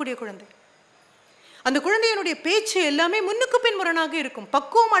பார்க்கக்கூடிய குழந்தை. அந்த குழந்தையனுடைய பேச்சு எல்லாமே முன்னுக்கு பின் முரணாக இருக்கும்,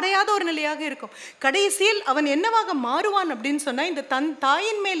 பக்குவம் அடையாத ஒரு நிலையாக இருக்கும். கடைசியில் அவன் என்னவாக மாறுவான் அப்படின்னு சொன்னா, இந்த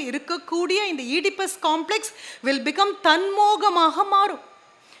தாயின் மேல் இருக்கக்கூடிய இந்த ஈடிபஸ் காம்ப்ளெக்ஸ் வில் பிகம் தன்மோகமாக மாறும்.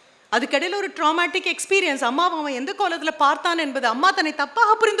 அதுக்கிடையில் ஒரு ட்ராமாட்டிக் எக்ஸ்பீரியன்ஸ், அம்மாவை அவன் எந்த கோலத்தில் பார்த்தான் என்பது, அம்மா தன்னை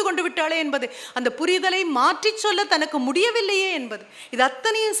தப்பாக புரிந்து கொண்டு விட்டாளே என்பது, அந்த புரிதலை மாற்றி சொல்ல தனக்கு முடியவில்லையே என்பது, இது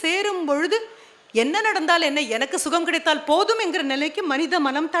அத்தனையும் சேரும் பொழுது என்ன நடந்தால் என்ன, எனக்கு சுகம் கிடைத்தால் போதும் என்கிற நிலைக்கு மனித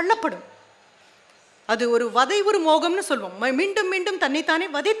மனம் தள்ளப்படும். அது ஒரு வதைவுறு மோகம்னு சொல்வோம். மீண்டும் மீண்டும் தன்னைத்தானே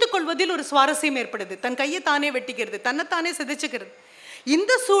வதைத்துக் கொள்வதில் ஒரு சுவாரஸ்யம் ஏற்படுது. தன் கையை தானே வெட்டிக்கிறது, தன்னைத்தானே சிதைச்சுக்கிறது.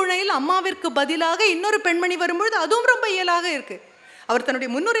 இந்த சூழ்நிலையில் அம்மாவிற்கு பதிலாக இன்னொரு பெண்மணி வரும்பொழுது அதுவும் ரொம்ப இயலாக இருக்கு. அவர் தன்னுடைய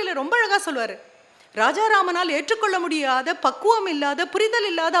முன்னுரையில் ரொம்ப அழகா சொல்வார், ராஜாராமனால் ஏற்றுக்கொள்ள முடியாத, பக்குவம் இல்லாத, புரிதல்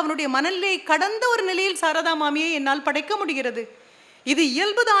இல்லாத அவனுடைய மனநிலையை கடந்த ஒரு நிலையில் சாரதா மாமியை என்னால் படைக்க முடிகிறது. இது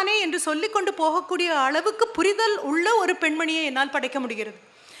இயல்புதானே என்று சொல்லிக்கொண்டு போகக்கூடிய அளவுக்கு புரிதல் உள்ள ஒரு பெண்மணியை என்னால் படைக்க முடிகிறது.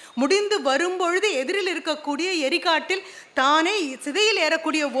 முடிந்து வரும்பொழுது எதிரில் இருக்கக்கூடிய எரிகாட்டில் தானே சிதையில்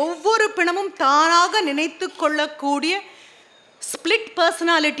ஏறக்கூடிய ஒவ்வொரு பிணமும் தானாக நினைத்து கொள்ளக்கூடிய ஸ்பிளிட்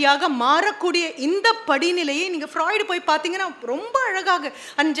பர்சனாலிட்டியாக மாறக்கூடிய இந்த படிநிலையை நீங்கள் ஃப்ராய்டு போய் பார்த்தீங்கன்னா ரொம்ப அழகாக,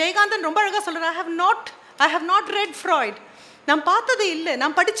 அண்ட் ஜெயகாந்தன் ரொம்ப அழகாக சொல்கிறார், I have not red Freud. நான் பார்த்தது இல்லை,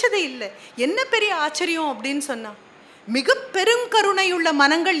 நான் படித்ததே இல்லை. என்ன பெரிய ஆச்சரியம் அப்படின்னு சொன்னால், மிக பெரும் கருணையுள்ள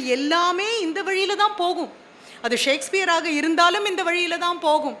மனங்கள் எல்லாமே இந்த வழியில தான் போகும். அது ஷேக்ஸ்பியராக இருந்தாலும் இந்த வழியில தான்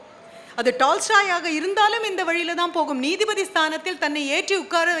போகும், அது டால்ஸ்டாயாக இருந்தாலும் இந்த வழியில தான் போகும். நீதிபதி ஸ்தானத்தில் தன்னை ஏற்றி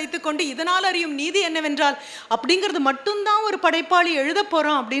உட்கார வைத்துக்கொண்டு இதனால் அறியும் நீதி என்னவென்றால் அப்படிங்கிறது மட்டும்தான் ஒரு படைப்பாளி எழுத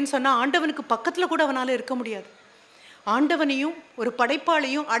போறான் அப்படின்னு சொன்னா, ஆண்டவனுக்கு பக்கத்துல கூட அவனால இருக்க முடியாது. ஆண்டவனையும் ஒரு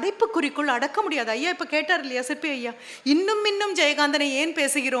படைப்பாளையும் அடைப்புக்குறிக்குள் அடக்க முடியாது. ஐயா இப்போ கேட்டார் இல்லையா சிற்பி ஐயா, இன்னும் ஜெயகாந்தனை ஏன்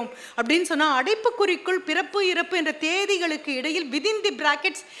பேசுகிறோம் அப்படின்னு சொன்னால், அடைப்புக்குறிக்குள் பிறப்பு இறப்பு என்ற தேதிகளுக்கு இடையில் within the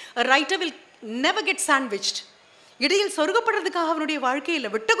brackets writer will never get சாண்ட்விச்ட். இடையில் சொருகப்படுறதுக்காக அவனுடைய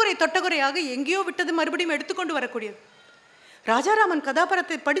வாழ்க்கையில் விட்டகுறை தொட்டகுறையாக எங்கேயோ விட்டது மறுபடியும் எடுத்துக்கொண்டு வரக்கூடியது. ராஜாராமன்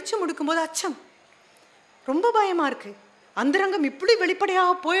கதாபாத்திரத்தை படித்து முடிக்கும்போது அச்சம், ரொம்ப பயமா இருக்கு, அந்தரங்கம் இப்படி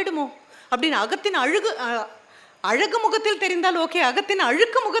வெளிப்படையாக போயிடுமோ அப்படின்னு. அகத்தின் அழகு முகத்தில் தெரிந்தால் ஓகே, அகத்தின்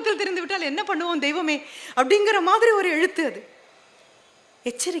அழுக்கு முகத்தில் தெரிந்து விட்டால் என்ன பண்ணுவோம் தெய்வமே அப்படிங்கிற மாதிரி ஒரு எழுத்து அது.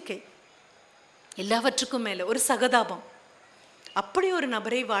 எச்சரிக்கை, எல்லாவற்றுக்கும் மேல ஒரு சகதாபம். அப்படி ஒரு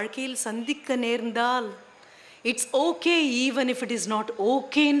நபரை வாழ்க்கையில் சந்திக்க நேர்ந்தால் it's okay even if it is not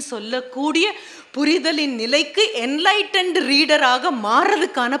ஓகேன்னு சொல்லக்கூடிய புரிதலின் நிலைக்கு என்லைட்டன்ட் ரீடராக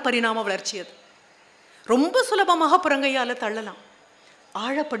மாறதுக்கான பரிணாம வளர்ச்சி அது. ரொம்ப சுலபமாக புறங்கையால தள்ளலாம்.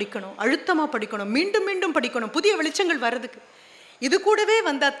 ஆழ படிக்கணும், அழுத்தமாக படிக்கணும், மீண்டும் மீண்டும் படிக்கணும், புதிய வெளிச்சங்கள் வர்றதுக்கு. இது கூடவே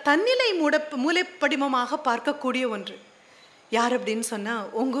வந்தால் தன்னிலை மூளைப்படிமமாக பார்க்கக்கூடிய ஒன்று யார் அப்படின்னு சொன்னால்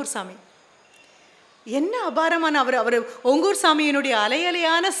ஓங்கூர் சாமி. என்ன அபாரமான அவர் ஓங்கூர் சாமியினுடைய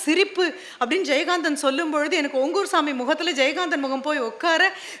அலையலையான சிரிப்பு அப்படின்னு ஜெயகாந்தன் சொல்லும் பொழுது எனக்கு ஓங்கூர் சாமி முகத்தில் ஜெயகாந்தன் முகம் போய் உட்கார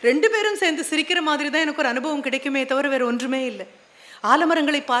ரெண்டு பேரும் சேர்ந்து சிரிக்கிற மாதிரி தான் எனக்கு ஒரு அனுபவம் கிடைக்குமே தவிர வேறு ஒன்றுமே இல்லை.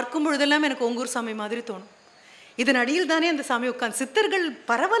 ஆலமரங்களை பார்க்கும் பொழுதெல்லாம் எனக்கு ஓங்கூர் சாமி மாதிரி தோணும். இதன் அடியில் தானே அந்த சாமி உட்கார்ந்து. சித்தர்கள்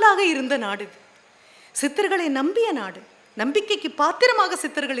பரவலாக இருந்த நாடு இது, சித்தர்களை நம்பிய நாடு, நம்பிக்கைக்கு பாத்திரமாக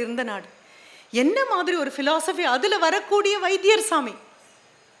சித்தர்கள் இருந்த நாடு. என்ன மாதிரி ஒரு பிலாசபி அதுல வரக்கூடிய வைத்தியர் சாமி.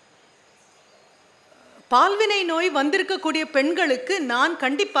 பால்வினை நோய் வந்திருக்கக்கூடிய பெண்களுக்கு நான்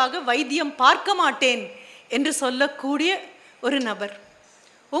கண்டிப்பாக வைத்தியம் பார்க்க மாட்டேன் என்று சொல்லக்கூடிய ஒரு நபர்.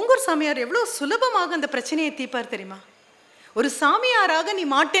 ஓங்கூர் சாமியார் எவ்வளவு சுலபமாக அந்த பிரச்சனையை தீர்ப்பார் தெரியுமா? ஒரு சாமியாராக நீ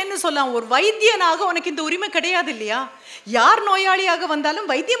மாட்டேன்னு சொல்லலாம், ஒரு வைத்தியனாக உனக்கு இந்த உரிமை கிடையாது இல்லையா? யார் நோயாளியாக வந்தாலும்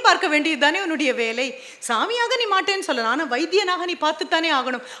வைத்தியம் பார்க்க வேண்டியது தானே உன்னுடைய வேலை. சாமியாக நீ மாட்டேன்னு சொல்லலாம், ஆனால் வைத்தியனாக நீ பார்த்துத்தானே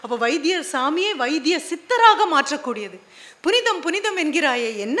ஆகணும். அப்போ வைத்தியர் சாமியை வைத்திய சித்தராக மாற்றக்கூடியது. புனிதம் புனிதம்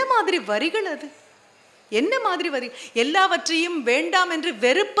என்கிறாயே, என்ன மாதிரி வரிகள் அது, என்ன மாதிரி வரி. எல்லாவற்றையும் வேண்டாம் என்று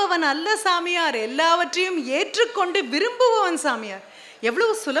வெறுப்பவன் அல்ல சாமியார், எல்லாவற்றையும் ஏற்றுக்கொண்டு விரும்புபவன் சாமியார்.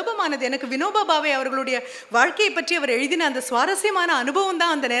 எவ்வளவு சுலபமானது. எனக்கு வினோபா பாவே அவர்களுடைய வாழ்க்கையை பற்றி அவர் எழுதின அந்த சுவாரஸ்யமான அனுபவம்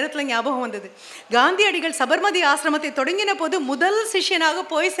தான் அந்த நேரத்தில் ஞாபகம் வந்தது. காந்தியடிகள் சபர்மதி ஆசிரமத்தை தொடங்கின போது முதல் சிஷ்யனாக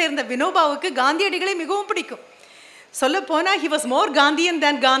போய் சேர்ந்த வினோபாவுக்கு காந்தியடிகளை மிகவும் பிடிக்கும். சொல்ல போனால் ஹி வாஸ் மோர் காந்தியன்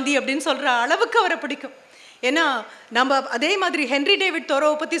தேன் காந்தி அப்படின்னு சொல்கிற அளவுக்கு அவரை பிடிக்கும். ஏன்னா நம்ம அதே மாதிரி ஹென்ரி டேவிட்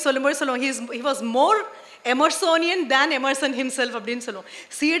தோரோவை பற்றி சொல்லும்போது சொல்லுவோம், he was more எமர்சோனியன் than Emerson himself அப்படின்னு சொல்லுவோம்.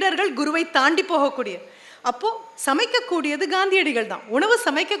 சீடர்கள் குருவை தாண்டி போகக்கூடிய. அப்போது சமைக்கக்கூடியது காந்தியடிகள் தான், உணவு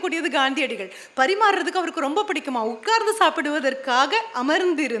சமைக்கக்கூடியது காந்தியடிகள். பரிமாறுறதுக்கு அவருக்கு ரொம்ப பிடிக்குமா. உட்கார்ந்து சாப்பிடுவதற்காக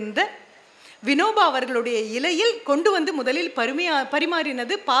அமர்ந்திருந்த வினோபா அவர்களுடைய இலையில் கொண்டு வந்து முதலில்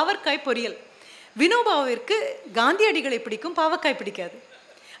பரிமாறினது பாவற்காய் பொரியல். வினோபாவிற்கு காந்தியடிகளை பிடிக்கும், பாவக்காய் பிடிக்காது.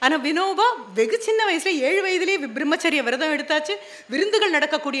 ஆனால் வினோபா வெகு சின்ன வயசுல 7 வயதிலேயே பிரம்மச்சரிய விரதம் எடுத்தாச்சு. விருந்துகள்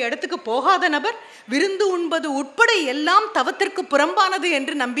நடக்கக்கூடிய இடத்துக்கு போகாத நபர், விருந்து உண்பது உட்பட எல்லாம் தவத்திற்கு புறம்பானது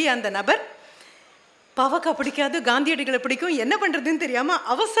என்று நம்பிய அந்த நபர் பாவக்காய் பிடிக்காது, காந்தியடிகளை பிடிக்கும். என்ன பண்ணுறதுன்னு தெரியாமல்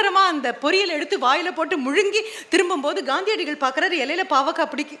அவசரமாக அந்த பொரியல் எடுத்து வாயில் போட்டு முழுங்கி திரும்பும்போது காந்தியடிகள் பார்க்குறாரு, இலையில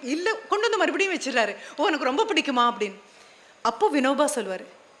பாவக்காய் இல்லை, கொண்டு வந்து மறுபடியும் வச்சிடறாரு. ஓ, எனக்கு ரொம்ப பிடிக்குமா அப்படின்னு. அப்போ வினோபா சொல்வார்,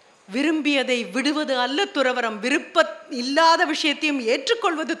 விரும்பியதை விடுவது அல்ல துறவரம், விருப்ப இல்லாத விஷயத்தையும்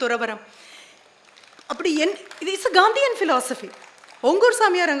ஏற்றுக்கொள்வது துறவரம். அப்படி இது இட்ஸ் அ காந்தியன் ஃபிலாசபி. ஒங்கூர்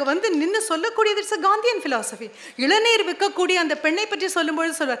சாமியார் அங்கே வந்து நின்று சொல்லக்கூடியது இட்ஸ் அ காந்தியன் ஃபிலாசபி. இளநீர் விற்கக்கூடிய அந்த பெண்ணை பற்றி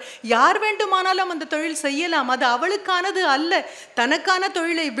சொல்லும்பொழுது சொல்வார், யார் வேண்டுமானாலும் அந்த தொழில் செய்யலாம், அது அவளுக்கானது அல்ல, தனக்கான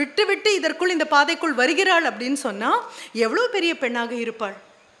தொழிலை விட்டு விட்டு இதற்குள் இந்த பாதைக்குள் வருகிறாள் அப்படின்னு சொன்னால் எவ்வளோ பெரிய பெண்ணாக இருப்பாள்.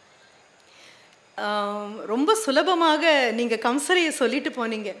 ரொம்ப சுலபமாக நீங்கள் கம்சலையை சொல்லிட்டு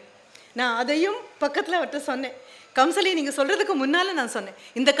போனீங்க. நான் அதையும் பக்கத்தில் அவர்கிட்ட சொன்னேன். கம்சலை நீங்கள் சொல்கிறதுக்கு முன்னால் நான் சொன்னேன்,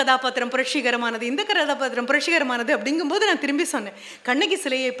 இந்த கதாபாத்திரம் புரட்சிகரமானது, இந்த கதாபாத்திரம் புரட்சிகரமானது அப்படிங்கும்போது நான் திரும்பி சொன்னேன், கண்ணகி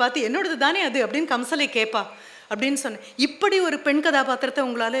சிலையை பார்த்து என்னோடது தானே அது அப்படின்னு கம்சலை கேட்பா அப்படின்னு சொன்னேன். இப்படி ஒரு பெண் கதாபாத்திரத்தை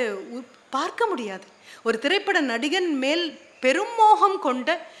உங்களால் பார்க்க முடியாது. ஒரு திரைப்பட நடிகன் மேல் பெரும் மோகம்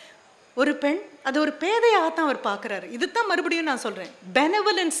கொண்ட ஒரு பெண், அது ஒரு பேதையாகத்தான் அவர் பார்க்குறாரு. இதுதான் மறுபடியும் நான் சொல்கிறேன்,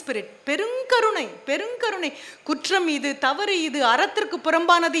 பெனவலன்ட் ஸ்பிரிட், பெருங்கருணை. பெருங்கருணை, குற்றம் இது, தவறு இது, அறத்திற்கு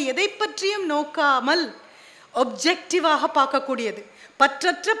புறம்பானது, எதை பற்றியும் நோக்காமல் ஒப்ஜெக்டிவாக பார்க்கக்கூடியது,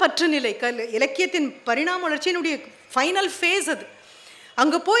 பற்றற்ற பற்று நிலை. இலக்கியத்தின் பரிணாம வளர்ச்சியினுடைய ஃபைனல் ஃபேஸ் அது.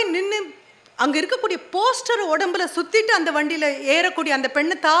 அங்கே போய் நின்று அங்கே இருக்கக்கூடிய போஸ்டர் உடம்புல சுற்றிட்டு அந்த வண்டியில் ஏறக்கூடிய அந்த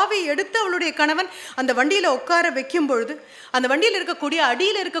பெண்ணை தாவி எடுத்து அவளுடைய கணவன் அந்த வண்டியில் உட்கார வைக்கும் பொழுது, அந்த வண்டியில் இருக்கக்கூடிய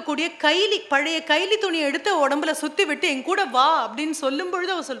அடியில் இருக்கக்கூடிய கைலி, பழைய கைலி துணியை எடுத்து உடம்புல சுற்றி விட்டு என் கூட வா அப்படின்னு சொல்லும்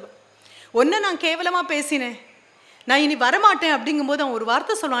பொழுது அவள் சொல்வாள், ஒன்றை நான் கேவலமாக பேசினேன், நான் இனி வரமாட்டேன் அப்படிங்கும்போது அவன் ஒரு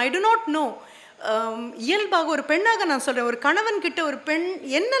வார்த்தை சொல்லுவான், ஐ டு நாட் நோ. இயல்பாக ஒரு பெண்ணாக நான் சொல்கிறேன், ஒரு கணவன் கிட்ட ஒரு பெண்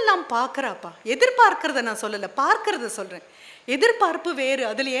என்னெல்லாம் பார்க்குறாப்பா, எதிர்பார்க்கிறத நான் சொல்லலை, பார்க்கறத சொல்கிறேன். எதிர்பார்ப்பு வேறு,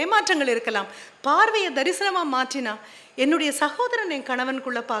 அதில் ஏமாற்றங்கள் இருக்கலாம். பார்வையை தரிசனமாக மாற்றினா என்னுடைய சகோதரன் என்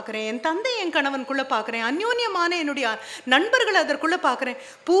கணவனுக்குள்ளே பார்க்குறேன், என் தந்தை என் கணவனுக்குள்ளே பார்க்குறேன், அந்யோன்யமான என்னுடைய நண்பர்களை அதற்குள்ளே பார்க்குறேன்.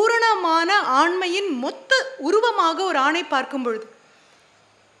 பூரணமான ஆண்மையின் மொத்த உருவமாக ஒரு ஆணை பார்க்கும் பொழுது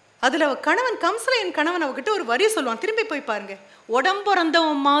அதில் கணவன் கம்சலை என் கணவன் அவகிட்ட ஒரு வரி சொல்லுவான், திரும்பி போய் பாருங்க,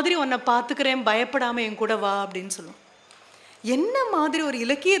 உடம்புறந்தவன் மாதிரி உன்னை பார்த்துக்கிறேன், பயப்படாமல் என் கூட வா அப்படின்னு சொல்லுவான். என்ன மாதிரி ஒரு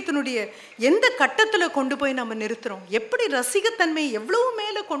இலக்கியத்தினுடைய எந்த கட்டத்தில் கொண்டு போய் நம்ம நிறுத்துகிறோம், எப்படி ரசிகத்தன்மை எவ்வளவு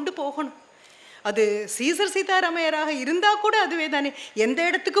மேலே கொண்டு போகணும். அது சீசர் சீதாராமையராக இருந்தால் கூட அதுவே தானே. எந்த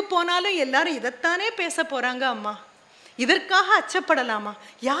இடத்துக்கு போனாலும் எல்லாரும் இதைத்தானே பேச போகிறாங்க. அம்மா இதற்காக அச்சப்படலாமா?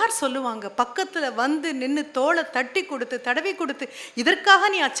 யார் சொல்லுவாங்க? பக்கத்தில் வந்து நின்று தோளை தட்டி கொடுத்து தடவி கொடுத்து இதற்காக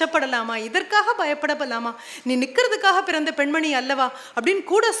நீ அச்சப்படலாமா, இதற்காக பயப்படலாமா, நீ நிற்கிறதுக்காக பிறந்த பெண்மணி அல்லவா அப்படின்னு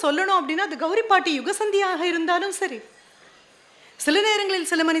கூட சொல்லணும். அப்படின்னா அது கௌரி பாட்டி யுகசந்தியாக இருந்தாலும் சரி, சில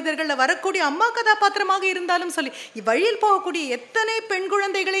நேரங்களில் சில மனிதர்களில் வரக்கூடிய அம்மா கதாபாத்திரமாக இருந்தாலும் சொல்லி, வழியில் போகக்கூடிய எத்தனை பெண்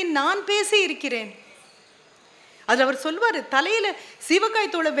குழந்தைகளை நான் பேசி இருக்கிறேன். அதில் அவர் சொல்வார், தலையில்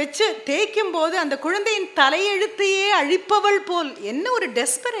சீவக்காய் தூளை வச்சு தேய்க்கும் போது அந்த குழந்தையின் தலையெழுத்தையே அழிப்பவள் போல். என்ன ஒரு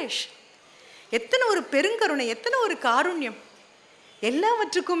டெஸ்பரேஷன், எத்தனை ஒரு பெருங்கருணை, எத்தனை ஒரு காருண்யம்.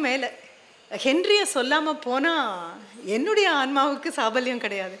 எல்லாவற்றுக்கும் மேலே ஹென்ரியை சொல்லாமல் போனால் என்னுடைய ஆன்மாவுக்கு சாபல்யம்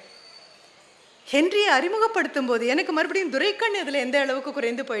கிடையாது. ஹென்ரியை அறிமுகப்படுத்தும் போது எனக்கு மறுபடியும் துரைக்கண் அதில் எந்த அளவுக்கு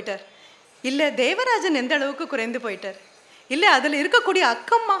குறைந்து போயிட்டார், இல்லை தேவராஜன் எந்த அளவுக்கு குறைந்து போயிட்டார், இல்லை அதில் இருக்கக்கூடிய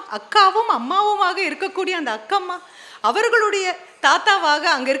அக்கம்மா, அக்காவும் அம்மாவுமாக இருக்கக்கூடிய அந்த அக்கம்மா, அவர்களுடைய தாத்தாவாக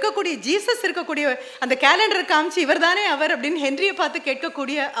அங்கே இருக்கக்கூடிய ஜீசஸ் இருக்கக்கூடிய அந்த கேலண்டரை காமிச்சு இவர் தானே அவர் அப்படின்னு ஹென்ரியை பார்த்து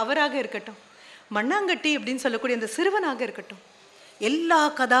கேட்கக்கூடிய அவராக இருக்கட்டும், மண்ணாங்கட்டி அப்படின்னு சொல்லக்கூடிய அந்த சிறுவனாக இருக்கட்டும், எல்லா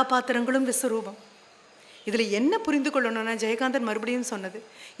கதாபாத்திரங்களும் விஸ்வரூபம். இதில் என்ன புரிந்து கொள்ளணும்னா, ஜெயகாந்தன் மறுபடியும் சொன்னது,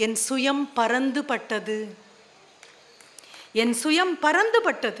 என் சுயம் பறந்து பட்டது, என் சுயம் பறந்து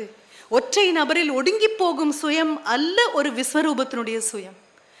பட்டது. ஒற்றை நபரில் ஒடுங்கி போகும் சுயம் அல்ல ஒரு விஸ்வரூபத்தினுடைய சுயம்.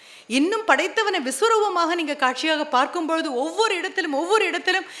 இன்னும் படைத்தவனை விஸ்வரூபமாக நீங்கள் காட்சியாக பார்க்கும்பொழுது ஒவ்வொரு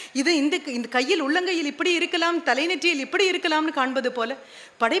இடத்திலும் இது இந்த கையில் உள்ளங்கையில் இப்படி இருக்கலாம், தலைநெற்றியில் இப்படி இருக்கலாம்னு காண்பது போல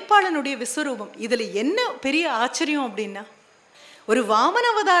படைப்பாளனுடைய விஸ்வரூபம். இதில் என்ன பெரிய ஆச்சரியம் அப்படின்னா, ஒரு வாமன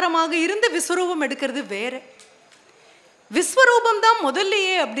அவதாரமாக இருந்து விஸ்வரூபம் எடுக்கிறது வேற. விஸ்வரூபம் தான்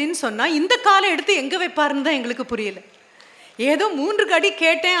முதல்லையே அப்படின்னு சொன்னால் இந்த காலை எடுத்து எங்கே வைப்பாருன்னு தான் எங்களுக்கு புரியல. ஏதோ 3 அடி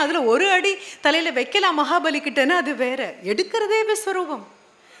கேட்டேன், அதில் 1 அடி தலையில் வைக்கலாம் மகாபலி கிட்டேன்னு, அது வேற. எடுக்கிறதே விஸ்வரூபம்.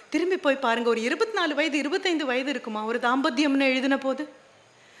 திரும்பி போய் பாருங்க, ஒரு 24 வயது 25 வயது இருக்குமா ஒரு தாம்பத்தியம்னு எழுதின போது,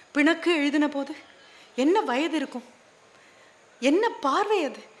 பிணக்கு எழுதின போது என்ன வயது இருக்கும், என்ன பார்வை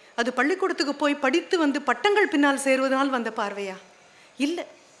அது? அது பள்ளிக்கூடத்துக்கு போய் படித்து வந்து பட்டங்கள் பின்னால் சேருவதனால் வந்த பார்வையா? இல்லை.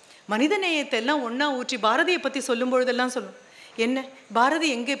 மனித நேயத்தை எல்லாம் ஒன்றா ஊற்றி பாரதியை பற்றி சொல்லும் பொழுதெல்லாம் சொல்லும், என்ன பாரதி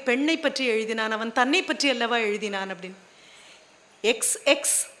எங்கே பெண்ணை பற்றி எழுதினான், அவன் தன்னை பற்றி அல்லவா எழுதினான் அப்படின்னு. எக்ஸ்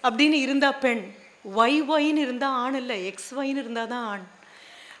எக்ஸ் அப்படின்னு இருந்தால் பெண், ஒய் ஒய்ன்னு இருந்தால் ஆண் இல்லை, எக்ஸ் ஒய்ன்னு இருந்தால் தான் ஆண்.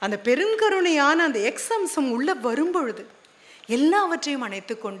 அந்த பெருங்கருணையான அந்த எக்ஸ் அம்சம் உள்ளே வரும்பொழுது எல்லாவற்றையும்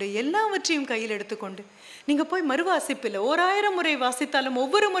அணைத்துக்கொண்டு எல்லாவற்றையும் கையில் எடுத்துக்கொண்டு நீங்கள் போய் மறுவாசிப்பில்லை, 1000 முறை வாசித்தாலும்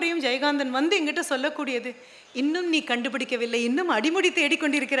ஒவ்வொரு முறையும் ஜெயகாந்தன் வந்து எங்கிட்ட சொல்லக்கூடியது, இன்னும் நீ கண்டுபிடிக்கவில்லை, இன்னும் அடிமுடி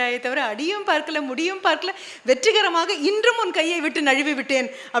தேடிக்கொண்டிருக்கிறாயே தவிர அடியும் பார்க்கல முடியும் பார்க்கல, வெற்றிகரமாக இன்றும் உன் கையை விட்டு நழுவி விட்டேன்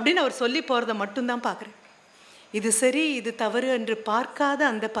அப்படின்னு அவர் சொல்லி போகிறத மட்டும்தான் பார்க்குறேன். இது சரி இது தவறு என்று பார்க்காத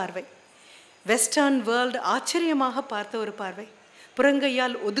அந்த பார்வை, வெஸ்டர்ன் வேர்ல்டு ஆச்சரியமாக பார்த்த ஒரு பார்வை,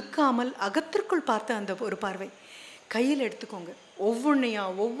 புறங்கையால் ஒதுக்காமல் அகத்திற்குள் பார்த்த அந்த ஒரு பார்வை, கையில் எடுத்துக்கோங்க. ஒவ்வொன்றையா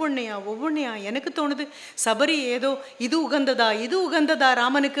ஒவ்வொன்றையா ஒவ்வொன்றையா. எனக்கு தோணுது சபரி ஏதோ இது உகந்ததா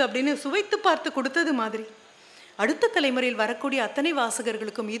ராமனுக்கு அப்படின்னு சுவைத்து பார்த்து கொடுத்தது மாதிரி அடுத்த தலைமுறையில் வரக்கூடிய அத்தனை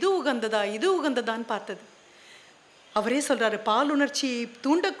வாசகர்களுக்கும் இது உகந்ததான்னு பார்த்தது. அவரே சொல்றாரு, பாலுணர்ச்சியை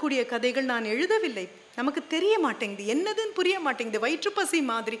தூண்டக்கூடிய கதைகள் நான் எழுதவில்லை, நமக்கு தெரிய மாட்டேங்குது, என்னதுன்னு புரிய மாட்டேங்குது, வயிற்றுப்பசி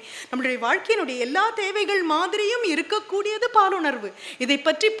மாதிரி நம்மளுடைய வாழ்க்கையினுடைய எல்லா தேவைகள் மாதிரியும் இருக்கக்கூடியது பாலுணர்வு. இதை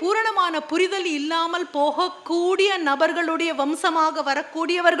பற்றி பூரணமான புரிதல் இல்லாமல் போகக்கூடிய நபர்களுடைய வம்சமாக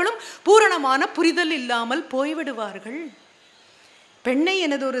வரக்கூடியவர்களும் பூரணமான புரிதல் இல்லாமல் போய்விடுவார்கள். பெண்ணை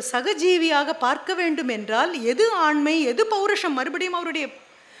எனது ஒரு சகஜீவியாக பார்க்க வேண்டும் என்றால் எது ஆண்மை எது பௌருஷம், மறுபடியும் அவருடைய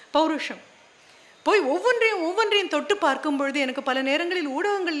பௌருஷம் போய் ஒவ்வொன்றையும் தொட்டு பார்க்கும் பொழுது எனக்கு பல நேரங்களில்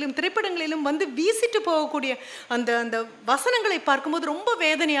ஊடகங்களிலும் திரைப்படங்களிலும் வந்து வீசிட்டு போகக்கூடிய அந்த அந்த வசனங்களை பார்க்கும்போது ரொம்ப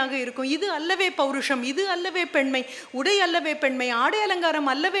வேதனையாக இருக்கும். இது அல்லவே பௌருஷம், இது அல்லவே பெண்மை, உடை அல்லவே பெண்மை, ஆடை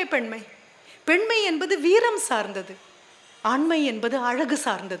அலங்காரம் அல்லவே பெண்மை. பெண்மை என்பது வீரம் சார்ந்தது, ஆண்மை என்பது அழகு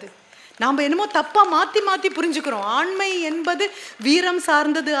சார்ந்தது. நாம் என்னமோ தப்பாக மாற்றி புரிஞ்சுக்கிறோம். ஆண்மை என்பது வீரம்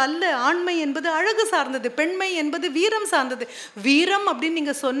சார்ந்தது அல்ல, ஆண்மை என்பது அழகு சார்ந்தது, பெண்மை என்பது வீரம் சார்ந்தது. வீரம் அப்படின்னு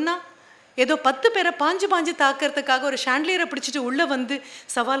நீங்கள் சொன்னால் ஏதோ 10 பேரை பாஞ்சு தாக்கிறதுக்காக ஒரு ஷாண்ட்லியரை பிடிச்சிட்டு உள்ளே வந்து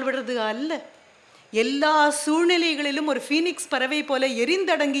சவால் விடுறது அல்ல. எல்லா சூழ்நிலைகளிலும் ஒரு ஃபீனிக்ஸ் பறவை போல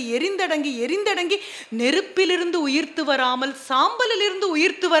எரிந்தடங்கி நெருப்பிலிருந்து உயிர்த்து வராமல் சாம்பலிலிருந்து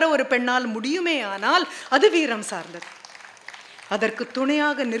உயிர்த்து வர ஒரு பெண்ணால் முடியுமே ஆனால் அது வீரம் சார்ந்தது. அதற்கு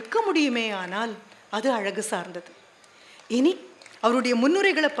துணையாக நிற்க முடியுமே ஆனால் அது அழகு சார்ந்தது. இனி அவருடைய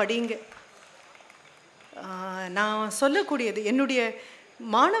முன்னுரைகளை படிங்க. நான் சொல்லக்கூடியது, என்னுடைய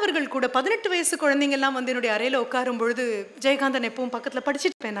மாணவர்கள் கூட 18 வயசு குழந்தைங்கள்லாம் வந்து என்னுடைய அறையில் உட்காரும் பொழுது ஜெயகாந்தன் எப்பவும் பக்கத்தில்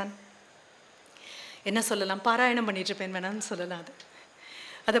படிச்சுட்டு இருப்பேன். நான் என்ன சொல்லலாம், பாராயணம் பண்ணிட்டு இருப்பேன் வேணான்னு சொல்லலாம்.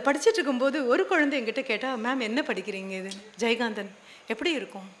 அதை படிச்சுட்டு இருக்கும்போது ஒரு குழந்தை என்கிட்ட கேட்டால், மேம் என்ன படிக்கிறீங்க, இது ஜெயகாந்தன் எப்படி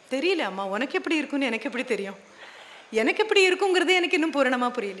இருக்கும் தெரியல அம்மா, உனக்கு எப்படி இருக்குன்னு எனக்கு எப்படி தெரியும், எனக்கு எப்படி இருக்குங்கிறதே எனக்கு இன்னும்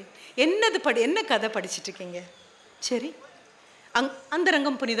பூரணமாக புரியல. என்ன கதை படிச்சுட்ருக்கீங்க? சரி,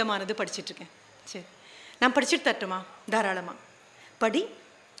 அந்தரங்கம் புனிதமானது படிச்சுட்ருக்கேன். சரி, நான் படிச்சுட்டு தட்டுமா? தாராளமாக படி.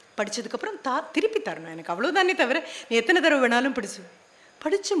 படித்ததுக்கப்புறம் திருப்பி தரணும் எனக்கு, அவ்வளோதானே தவிர நீ எத்தனை தடவை வேணாலும்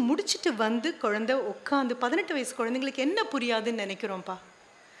படித்து முடிச்சுட்டு வந்து குழந்தை உட்காந்து 18 வயசு குழந்தைங்களுக்கு என்ன புரியாதுன்னு நினைக்கிறோம்ப்பா.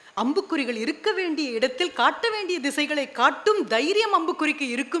 அம்புக்குறிகள் இருக்க வேண்டிய இடத்தில் காட்ட வேண்டிய திசைகளை காட்டும் தைரியம் அம்புக்குறிக்கு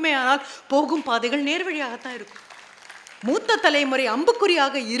இருக்குமே ஆனால் போகும் பாதைகள் நேர்வழியாகத்தான் இருக்கும். மூத்த தலைமுறை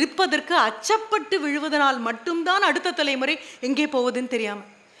அம்புக்குறியாக இருப்பதற்கு அச்சப்பட்டு விழுவதனால் மட்டும்தான் அடுத்த தலைமுறை எங்கே போவதுன்னு தெரியாமல்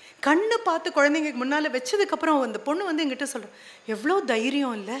கண்ணு பார்த்து குழந்தைங்க முன்னால் வச்சதுக்கப்புறம் அந்த பொண்ணு வந்து எங்கிட்ட சொல்கிறேன், எவ்வளோ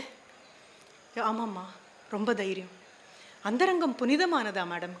தைரியம் இல்லை? ஆமாம்மா, ரொம்ப தைரியம். அந்தரங்கம் புனிதமானதா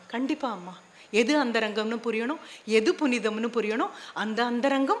மேடம்? கண்டிப்பாக அம்மா. எது அந்தரங்கம்னு புரியணும், எது புனிதம்னு புரியணும், அந்த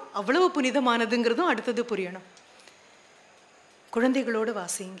அந்தரங்கம் அவ்வளவு புனிதமானதுங்கிறதும் அடுத்தது புரியணும். குழந்தைகளோடு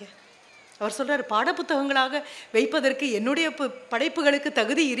வாசிங்க. அவர் சொல்கிறார், பாடப்புத்தகங்களாக வைப்பதற்கு என்னுடைய படைப்புகளுக்கு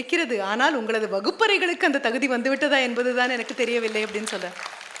தகுதி இருக்கிறது, ஆனால் உங்களது வகுப்பறைகளுக்கு அந்த தகுதி வந்துவிட்டதா என்பது தான் எனக்கு தெரியவில்லை அப்படின்னு சொல்கிறார்.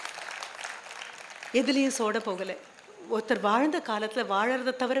 எதுலேயும் சோட போகலை. ஒருத்தர் வாழ்ந்த காலத்தில்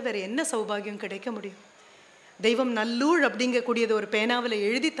வாழறதை தவிர வேறு என்ன சௌபாகியம் கிடைக்க முடியும்? தெய்வம் நல்லூழ் அப்படிங்கக்கூடியது ஒரு பேனாவில்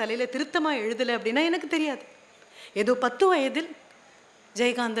எழுதி தலையில் திருத்தமாக எழுதலை அப்படின்னா எனக்கு தெரியாது. ஏதோ 10 வயதில்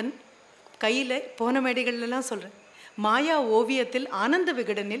ஜெயகாந்தன் கையில் போன மேடைகள்லாம் சொல்கிறேன், மாயா ஓவியத்தில் ஆனந்த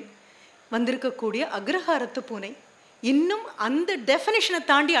விகடனில் வந்திருக்கக்கூடிய அக்ரஹாரத்து பூனை இன்னும் அந்த டெஃபினிஷனை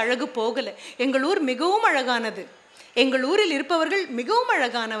தாண்டி அழகு போகலை. எங்கள் ஊர் மிகவும் அழகானது, எங்கள் ஊரில் இருப்பவர்கள் மிகவும்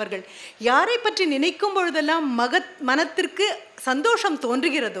அழகானவர்கள். யாரை பற்றி நினைக்கும் பொழுதெல்லாம் மனத்திற்கு சந்தோஷம்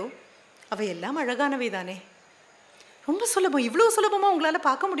தோன்றுகிறதோ அவையெல்லாம் அழகானவை தானே. ரொம்ப சுலபம். இவ்வளோ சுலபமாக உங்களால்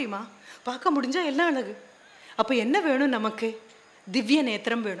பார்க்க முடியுமா? பார்க்க முடிஞ்சால் எல்லாம் அழகு. அப்போ என்ன வேணும் நமக்கு? திவ்ய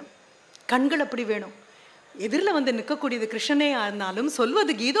நேத்திரம் வேணும், கண்கள் அப்படி வேணும். எதிரில் வந்து நிற்கக்கூடியது கிருஷ்ணனே ஆனாலும்,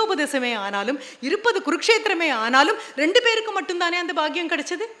 சொல்வது கீதோபதேசமே ஆனாலும், இருப்பது குருக்ஷேத்திரமே ஆனாலும் 2 பேருக்கு மட்டும்தானே அந்த பாக்கியம்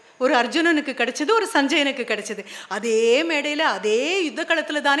கிடைச்சது. ஒரு அர்ஜுனனுக்கு கிடைச்சது, ஒரு சஞ்சயனுக்கு கிடைச்சது. அதே மேடையில் அதே யுத்த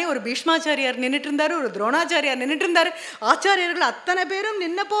களத்தில் தானே ஒரு பீஷ்மாச்சாரியார் நின்றுட்டு இருந்தார், ஒரு துரோணாச்சாரியார் நின்றுட்டு இருந்தார். ஆச்சாரியர்கள் அத்தனை பேரும்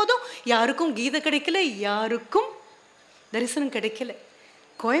நின்ன போதும் யாருக்கும் கீதை கிடைக்கல, யாருக்கும் தரிசனம் கிடைக்கல.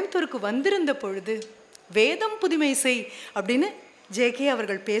 கோயம்புத்தூருக்கு வந்திருந்த பொழுது வேதம் புதுமை செய் அப்படின்னு ஜேகே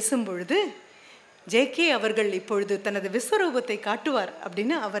அவர்கள் பேசும் பொழுது, ஜேகே அவர்கள் இப்பொழுது தனது விஸ்வரூபத்தை காட்டுவார்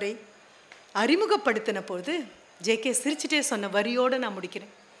அப்படின்னு அவரை அறிமுகப்படுத்தின பொழுது ஜேகே சிரிச்சிட்டே சொன்ன வரியோடு நான் முடிக்கிறேன்.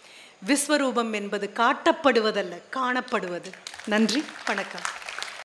 விஸ்வரூபம் என்பது காட்டப்படுவதல்ல, காணப்படுவது. நன்றி, வணக்கம்.